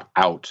bought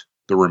out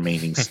the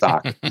remaining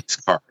stock of these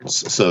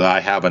cards so that I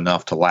have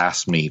enough to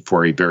last me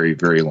for a very,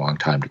 very long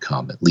time to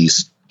come. At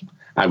least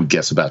I would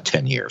guess about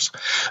 10 years.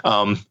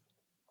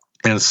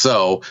 And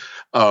so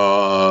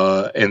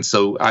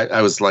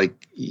I was like,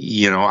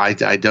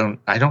 I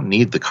don't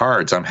need the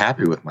cards. I'm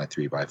happy with my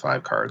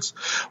 3x5 cards.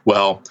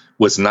 Well,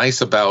 what's nice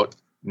about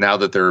now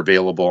that they're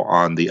available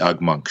on the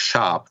Ugmonk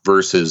shop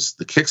versus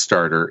the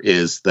Kickstarter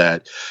is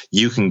that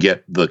you can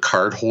get the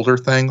card holder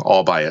thing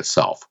all by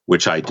itself,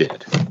 which I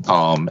did.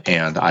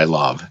 And I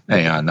love,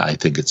 and I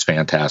think it's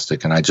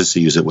fantastic. And I just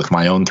use it with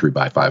my own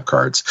 3x5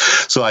 cards.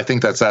 So I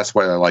think that's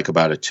what I like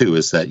about it too,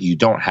 is that you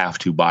don't have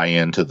to buy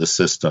into the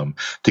system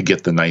to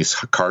get the nice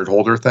card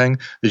holder thing,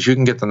 that you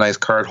can get the nice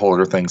card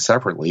holder thing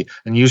separately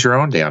and use your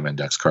own damn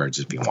index cards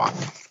if you want.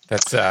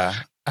 That's,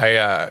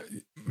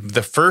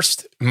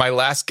 my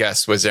last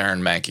guest was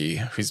Aaron Mahnke,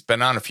 who's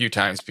been on a few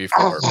times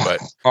before,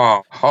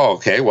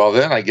 okay. Well,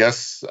 then I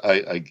guess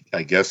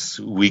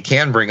we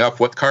can bring up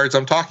what cards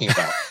I'm talking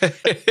about.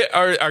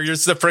 Are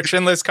yours the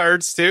frictionless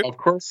cards too? Of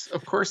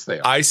course they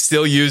are. I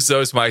still use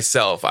those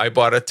myself. I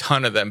bought a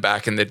ton of them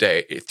back in the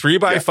day.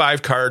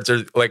 3x5 cards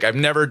are like, I've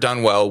never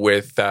done well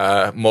with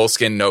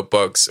Moleskine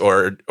notebooks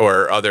or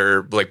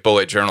other like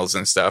bullet journals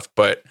and stuff,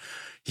 but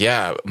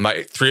yeah, my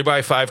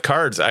 3x5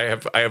 cards. I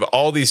have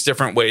all these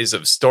different ways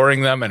of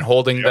storing them and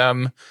holding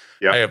them.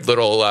 Yep. I have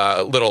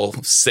little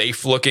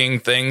safe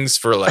looking things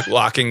for like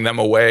locking them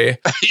away,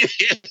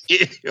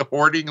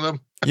 hoarding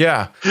them.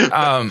 Yeah,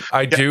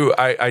 I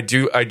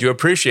do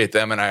appreciate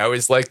them, and I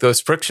always like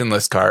those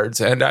frictionless cards.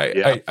 And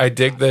I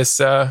dig this.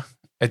 I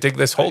dig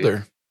this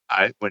holder.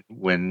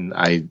 When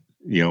I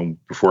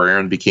before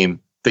Aaron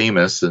became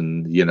famous,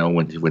 and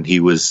when he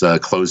was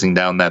closing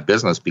down that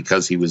business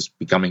because he was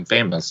becoming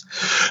famous,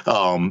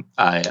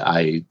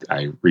 I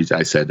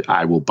said,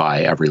 I will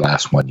buy every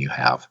last one you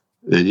have.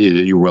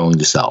 You're willing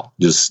to sell.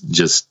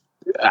 Just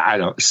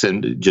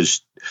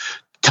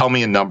tell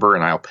me a number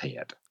and I'll pay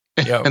it.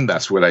 Yep. And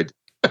that's what I did.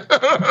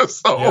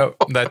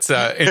 That's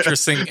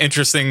interesting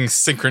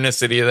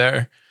synchronicity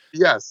there.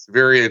 Yes,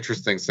 very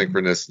interesting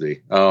synchronicity.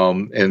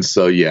 And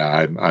so,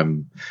 yeah,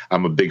 I'm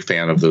a big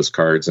fan of those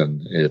cards,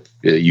 and if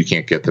you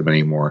can't get them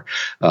anymore,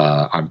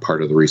 I'm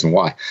part of the reason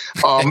why.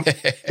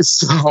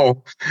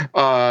 So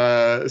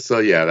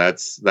yeah,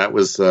 that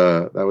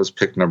was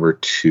pick number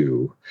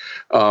 2.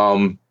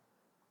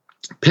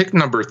 Pick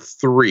number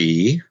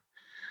 3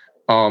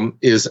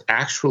 is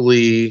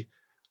actually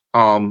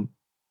I'm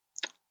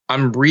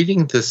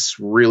reading this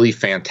really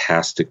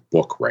fantastic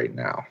book right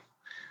now.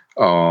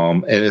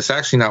 And it's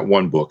actually not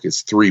one book,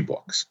 it's 3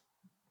 books.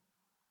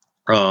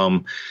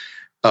 It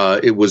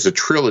was a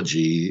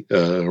trilogy,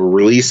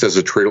 released as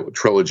a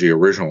trilogy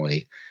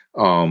originally.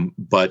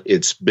 But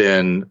it's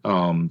been,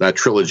 that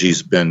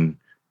trilogy's been,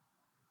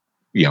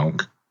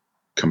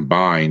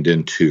 combined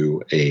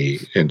into a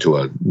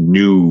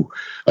new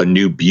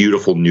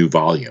beautiful new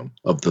volume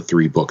of the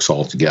 3 books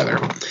all together.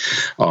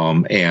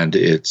 And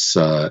it's,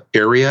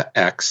 Area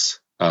X,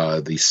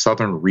 the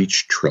Southern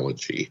Reach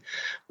trilogy,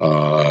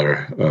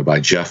 by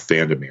Jeff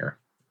Vandermeer.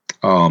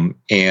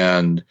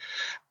 And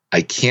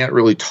I can't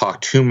really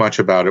talk too much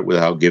about it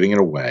without giving it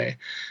away,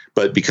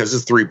 but because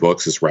it's 3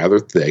 books, it's rather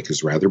thick,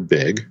 it's rather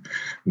big.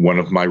 One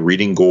of my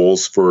reading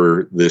goals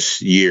for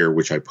this year,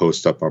 which I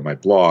post up on my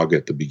blog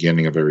at the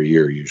beginning of every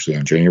year, usually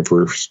on January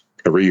 1st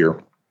every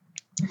year,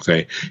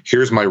 say,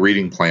 here's my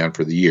reading plan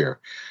for the year.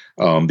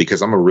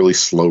 Because I'm a really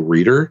slow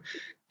reader,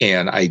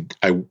 and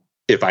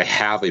if I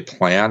have a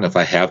plan, if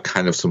I have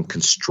kind of some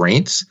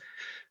constraints,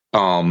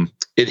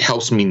 it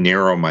helps me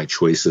narrow my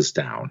choices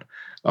down,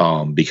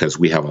 because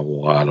we have a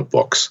lot of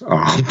books,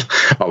 my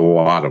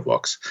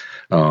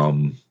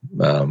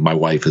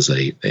wife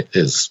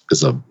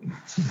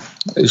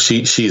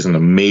she's an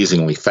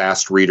amazingly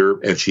fast reader,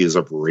 and she is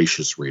a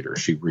voracious reader.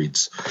 She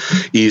reads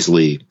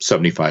easily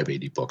 75,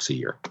 80 books a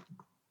year.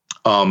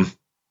 But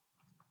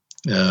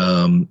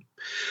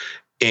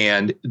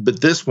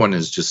this one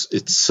is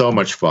it's so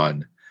much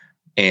fun.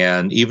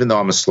 And even though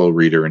I'm a slow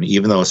reader, and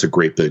even though it's a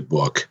great big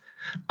book,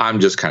 I'm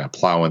just kind of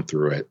plowing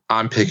through it.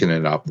 I'm picking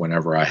it up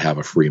whenever I have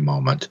a free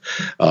moment.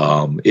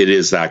 It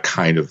is that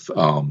kind of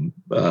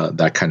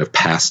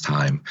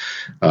pastime,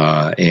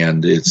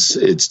 and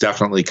it's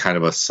definitely kind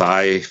of a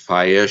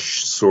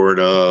sci-fi-ish sort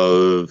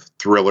of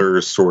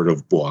thriller sort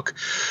of book.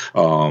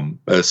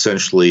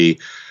 Essentially,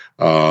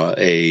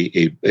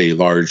 a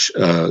large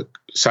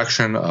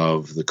section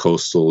of the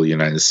coastal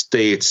United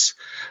States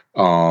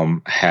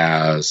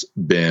has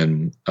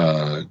been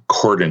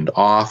cordoned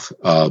off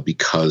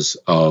because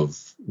of,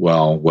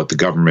 what the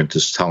government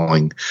is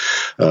telling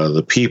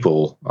the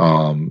people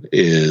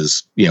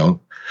is,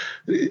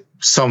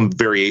 some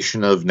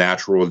variation of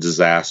natural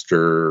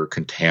disaster,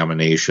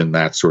 contamination,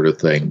 that sort of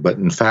thing, but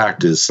in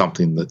fact is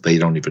something that they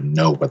don't even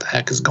know what the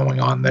heck is going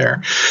on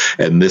there.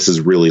 And this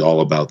is really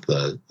all about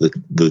the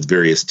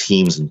various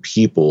teams and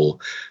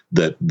people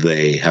that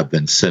they have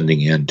been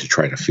sending in to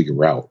try to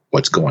figure out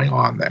what's going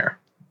on there.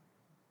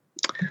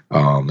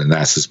 And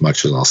that's as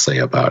much as I'll say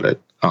about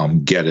it.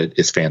 Get it.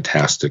 It's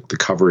fantastic. The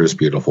cover is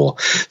beautiful.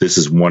 This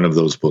is one of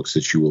those books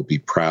that you will be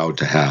proud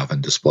to have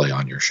and display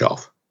on your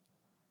shelf.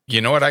 You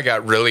know what I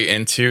got really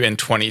into in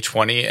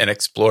 2020 and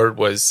explored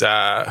was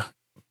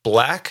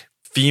Black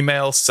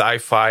female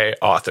sci-fi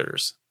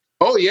authors.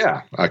 Oh,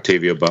 yeah.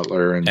 Octavia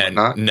Butler and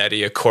whatnot.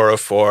 Nnedi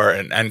Okorafor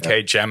and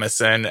N.K.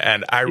 Jemisin.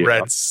 And I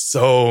read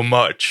so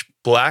much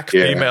Black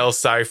female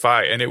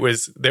sci-fi, and there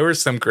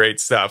was some great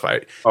stuff.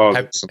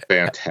 Some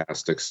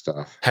fantastic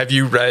stuff. Have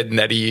you read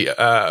Nnedi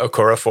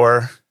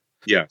Okorafor?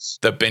 Yes.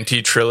 The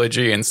Binti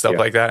trilogy and stuff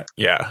like that?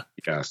 Yeah.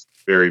 Yes.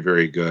 Very,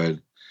 very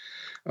good.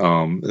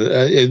 My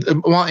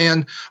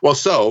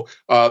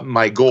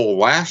goal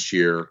last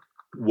year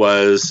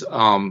was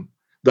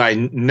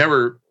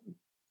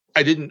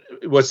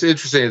what's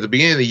interesting, at the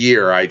beginning of the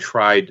year, I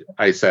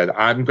said,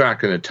 I'm not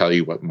going to tell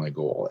you what my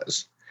goal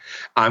is.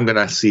 I'm going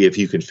to see if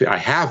you can, I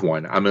have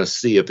one. I'm going to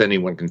see if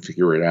anyone can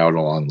figure it out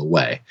along the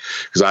way.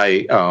 Because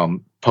I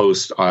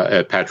post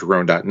at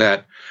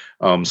patrickrone.net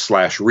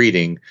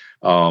 /reading.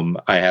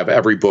 I have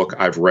every book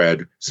I've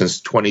read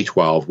since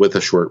 2012 with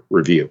a short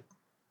review.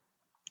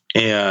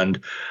 And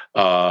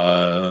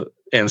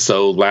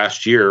so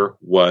last year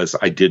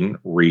I didn't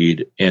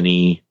read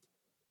any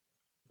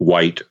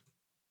white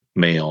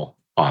male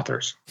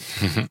authors.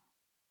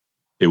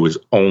 It was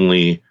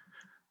only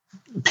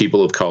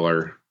people of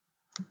color,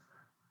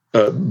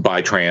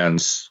 bi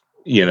trans,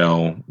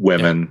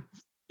 women.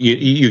 Yeah.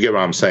 You get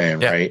what I'm saying,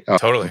 right?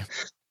 Totally.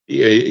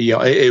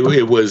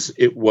 It was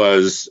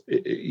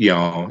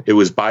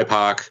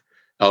BIPOC,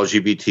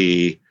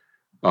 LGBT,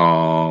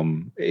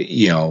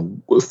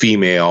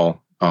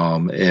 female,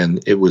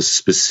 and it was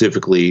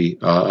specifically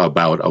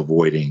about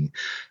avoiding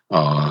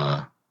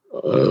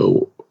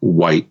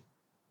white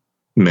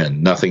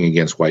men. Nothing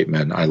against white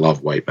men. I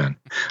love white men.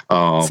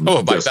 Some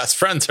of my best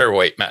friends are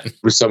white men.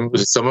 Some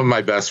of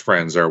my best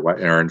friends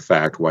are in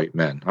fact white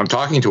men. I'm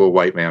talking to a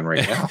white man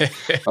right now.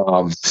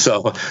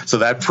 So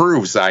that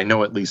proves I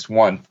know at least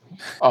one.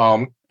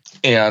 My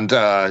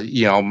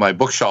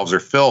bookshelves are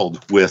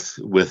filled with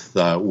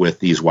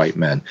these white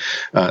men.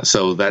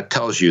 So that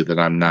tells you that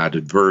I'm not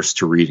adverse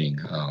to reading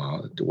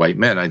white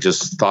men. I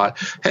just thought,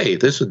 hey,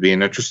 this would be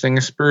an interesting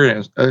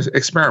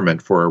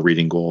experiment for a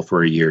reading goal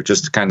for a year,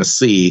 just to kind of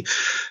see,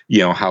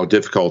 how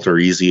difficult or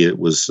easy it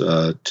was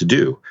to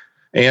do.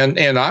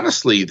 And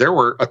honestly, there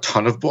were a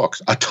ton of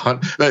books,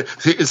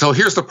 So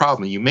here's the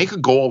problem. You make a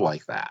goal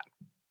like that,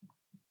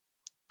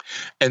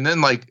 and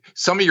then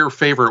some of your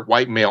favorite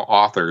white male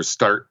authors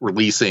start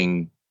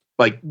releasing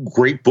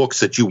great books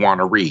that you want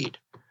to read.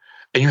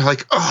 And you're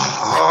like,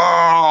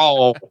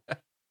 oh,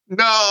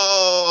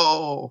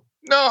 no.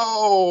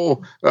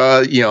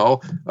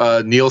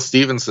 Neil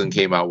Stephenson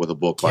came out with a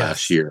book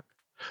last year,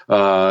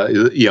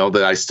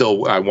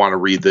 that I want to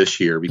read this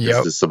year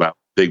because it's about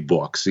big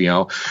books.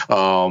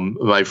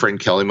 My friend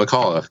Kelly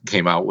McCullough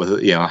came out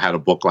with, had a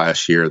book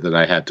last year that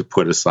I had to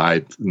put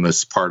aside in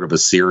this part of a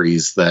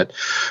series that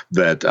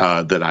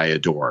I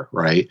adore.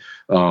 Right.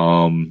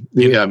 So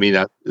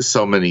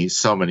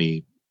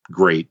many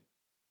great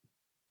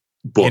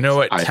books.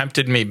 What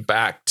tempted me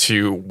back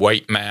to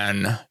white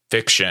man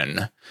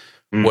fiction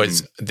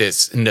was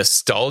this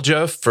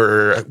nostalgia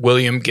for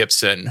William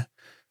Gibson,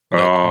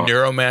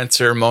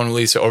 Neuromancer, Mona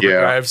Lisa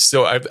Overdrive.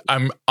 So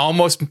I'm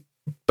almost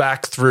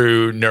back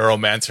through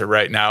Neuromancer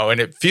right now, and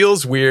it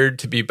feels weird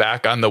to be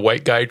back on the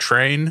white guy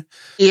train.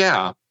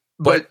 Yeah,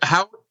 but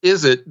how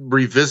is it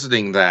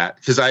revisiting that?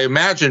 Because I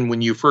imagine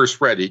when you first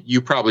read it,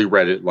 you probably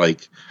read it when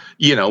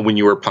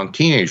you were a punk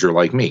teenager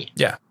like me.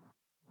 Yeah.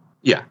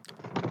 Yeah.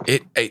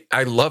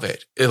 I love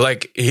it.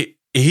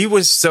 He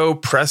was so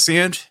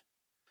prescient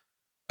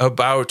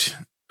about,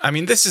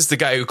 this is the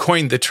guy who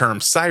coined the term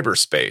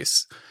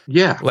cyberspace.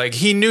 Yeah.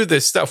 He knew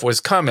this stuff was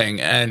coming,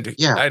 and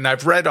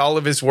I've read all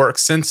of his work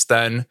since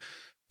then,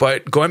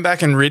 but going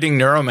back and reading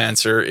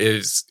Neuromancer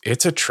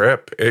it's a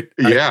trip.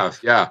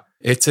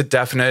 It's a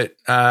definite,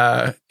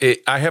 I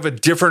have a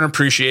different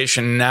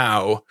appreciation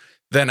now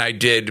than I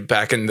did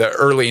back in the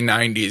early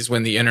 90s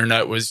when the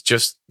internet was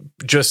just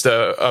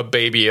a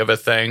baby of a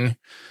thing.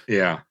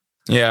 Yeah.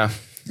 Yeah.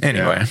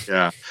 Anyway.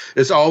 Yeah.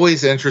 It's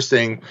always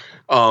interesting.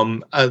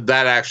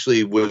 That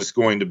actually was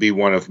going to be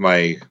one of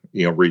my,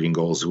 reading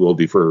goals, will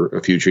be for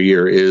a future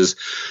year, is,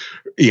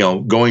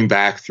 going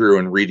back through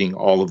and reading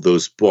all of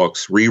those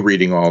books,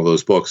 rereading all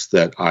those books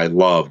that I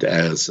loved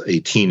as a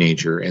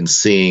teenager and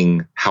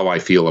seeing how I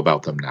feel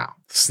about them now.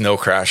 Snow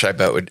Crash,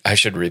 I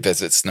should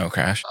revisit Snow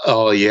Crash.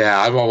 Oh yeah,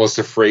 I'm almost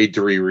afraid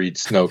to reread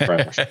Snow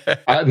Crash.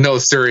 No,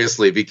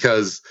 seriously,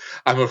 because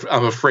I'm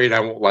afraid I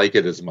won't like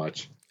it as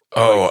much.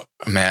 Oh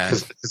man,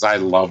 because I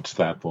loved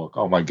that book.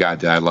 Oh my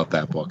god, I love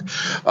that book.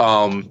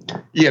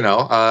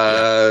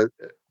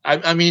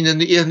 I mean,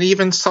 and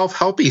even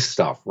self-helpy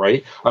stuff,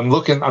 right?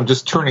 I'm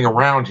just turning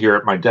around here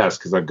at my desk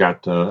because I've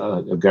got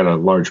a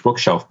large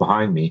bookshelf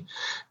behind me,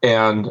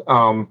 and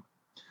The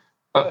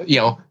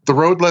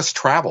Road Less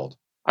Traveled.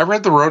 I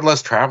read The Road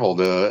Less Traveled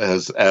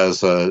as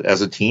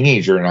a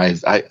teenager, and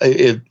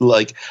I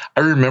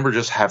remember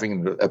just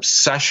having an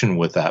obsession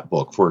with that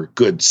book for a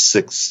good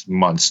 6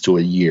 months to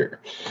a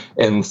year,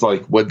 and it's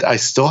like, would I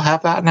still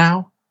have that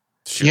now?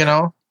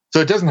 Sure.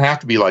 So it doesn't have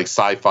to be like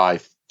sci-fi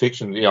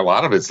fiction. A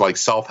lot of it's like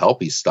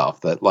self-helpy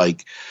stuff that,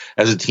 like,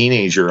 as a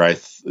teenager, I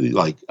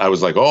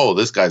was like, oh,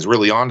 this guy's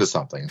really onto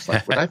something. It's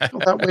like, would I feel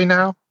that way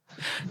now?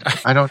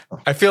 I don't know.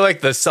 I feel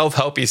like the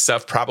self-helpy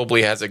stuff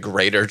probably has a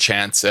greater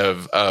chance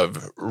of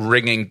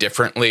ringing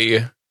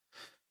differently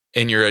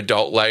in your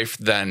adult life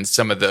than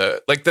some of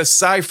the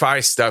sci-fi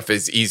stuff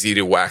is easy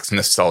to wax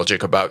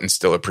nostalgic about and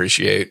still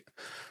appreciate.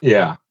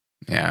 Yeah.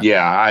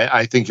 Yeah.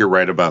 I think you're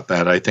right about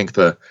that. I think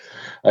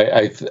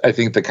I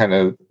think the kind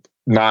of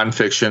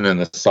nonfiction and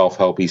the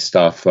self-helpy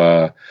stuff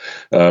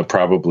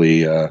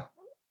probably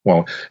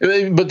well,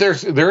 but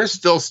there is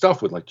still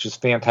stuff with like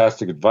just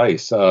fantastic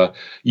advice.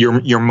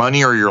 Your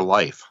money or your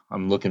life.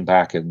 I'm looking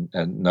back at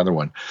another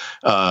one.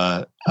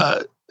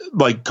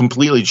 Like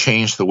completely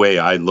changed the way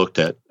I looked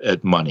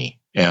at money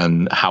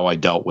and how I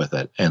dealt with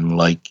it, and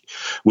like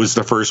was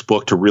the first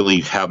book to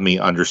really have me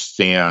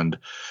understand,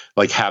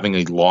 like, having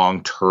a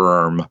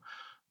long-term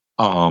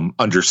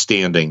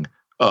understanding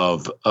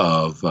of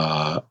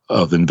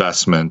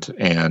investment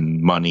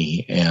and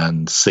money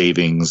and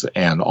savings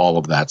and all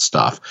of that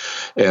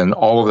stuff, and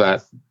all of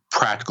that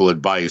practical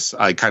advice.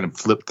 I kind of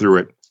flipped through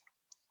it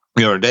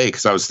the other day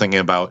because I was thinking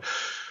about,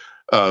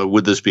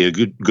 would this be a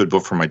good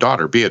book for my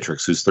daughter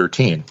Beatrix, who's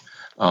 13,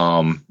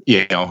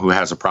 who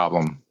has a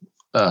problem.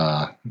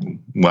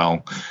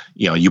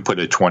 You put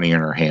a 20 in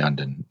her hand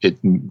and it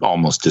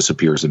almost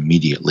disappears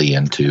immediately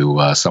into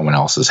someone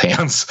else's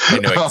hands. I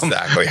know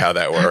exactly how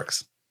that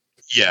works.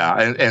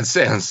 Yeah, and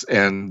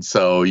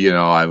so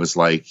I was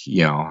like,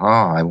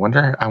 I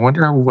wonder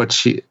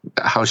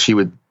how she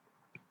would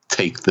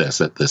take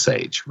this at this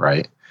age,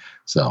 right?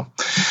 So,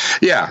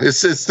 yeah,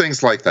 it's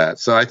things like that.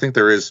 So I think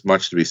there is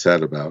much to be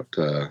said about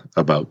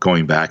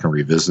going back and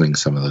revisiting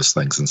some of those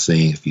things and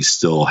seeing if you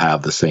still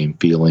have the same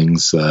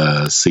feelings,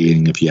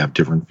 seeing if you have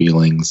different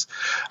feelings.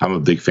 I'm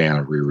a big fan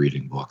of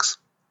rereading books.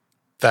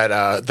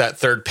 That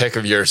third pick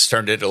of yours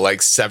turned into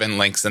like 7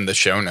 links in the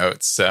show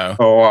notes. So,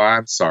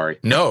 I'm sorry.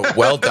 No,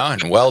 well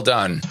done, well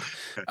done.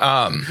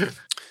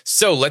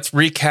 So let's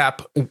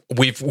recap.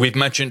 We've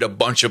mentioned a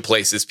bunch of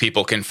places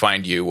people can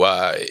find you.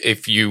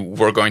 If you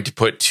were going to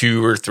put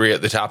 2 or 3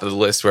 at the top of the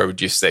list, where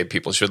would you say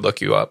people should look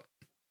you up?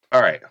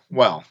 All right.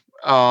 Well,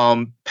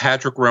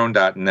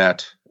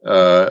 patrickroan.net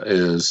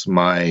is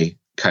my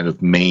kind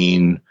of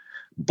main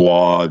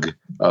blog.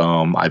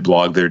 I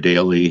blog there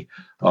daily.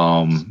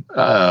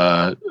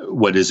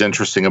 What is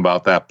interesting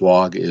about that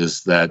blog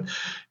is that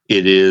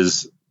it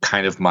is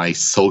kind of my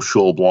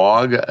social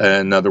blog.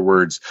 In other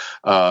words,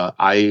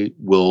 I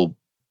will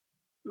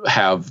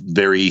have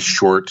very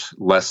short,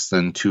 less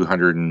than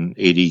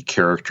 280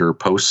 character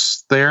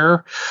posts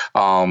there.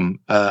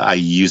 I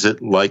use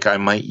it like I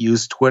might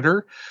use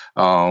Twitter,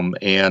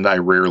 and I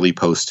rarely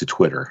post to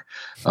Twitter.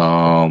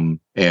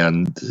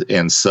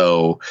 And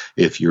so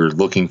if you're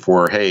looking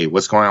for, hey,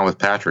 what's going on with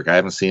Patrick? I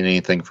haven't seen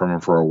anything from him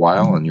for a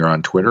while, and you're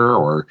on Twitter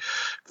or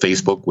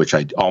Facebook, which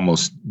I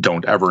almost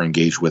don't ever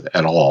engage with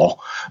at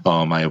all.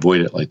 I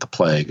avoid it like the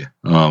plague.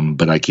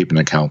 But I keep an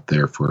account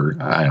there for,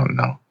 I don't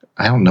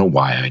know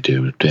why I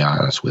do, to be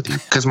honest with you,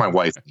 because my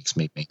wife makes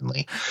me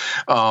mainly.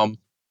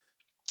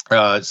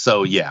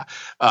 So yeah,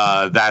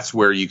 that's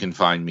where you can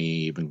find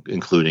me, even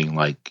including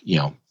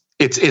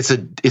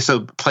it's a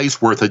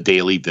place worth a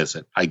daily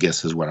visit, I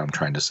guess is what I'm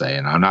trying to say.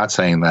 And I'm not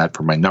saying that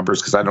for my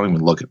numbers, because I don't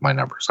even look at my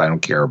numbers. I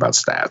don't care about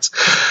stats.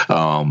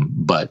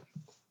 But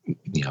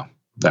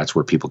that's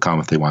where people come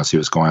if they want to see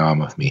what's going on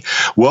with me.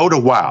 Woe to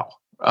Wow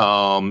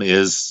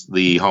is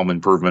the home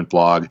improvement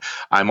blog.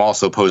 I'm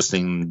also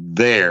posting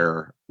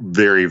there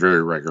very,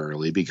 very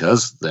regularly,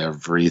 because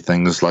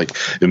everything's like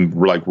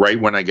right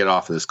when I get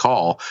off this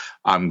call,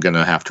 I'm going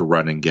to have to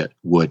run and get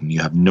wood. And you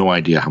have no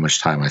idea how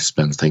much time I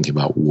spend thinking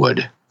about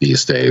wood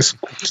these days.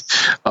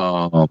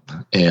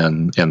 And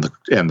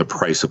the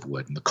price of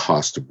wood and the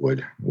cost of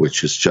wood,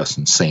 which is just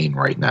insane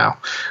right now.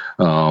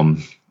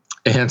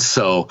 And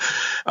so,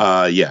 so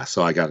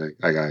I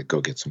gotta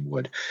go get some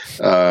wood.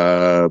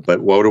 But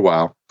woe to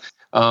Wow.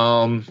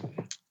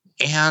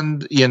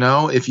 And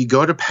if you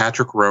go to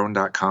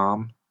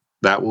patrickroan.com,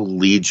 that will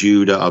lead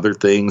you to other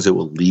things. It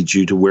will lead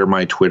you to where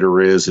my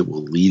Twitter is. It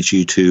will lead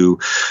you to,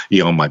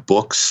 my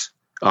books.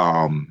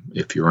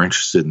 If you're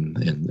interested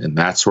in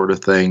that sort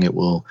of thing, it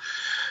will,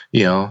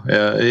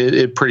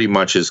 it pretty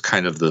much is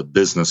kind of the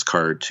business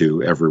card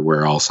to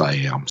everywhere else I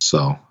am.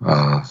 So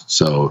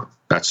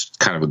that's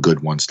kind of a good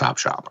one-stop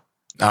shop.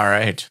 All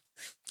right.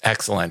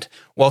 Excellent.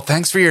 Well,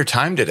 thanks for your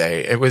time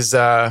today. It was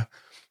a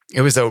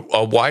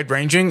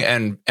wide-ranging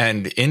and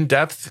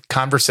in-depth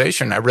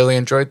conversation. I really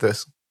enjoyed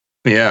this.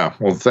 Yeah,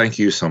 well, thank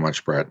you so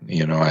much, Brett.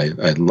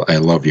 I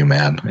love you,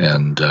 man,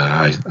 and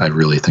I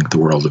really think the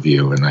world of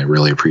you, and I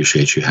really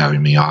appreciate you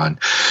having me on.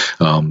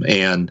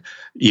 And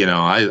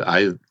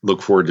I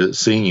look forward to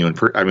seeing you.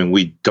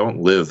 We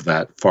don't live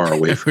that far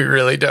away. We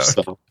really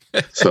don't.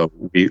 So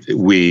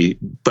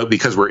but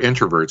because we're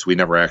introverts, we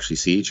never actually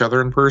see each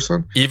other in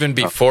person. Even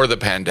before the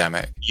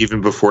pandemic.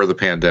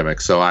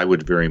 So I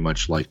would very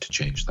much like to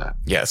change that.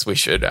 Yes, we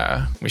should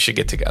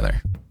get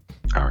together.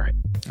 All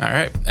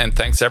right. And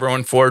thanks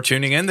everyone for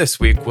tuning in this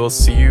week. We'll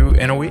see you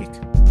in a week.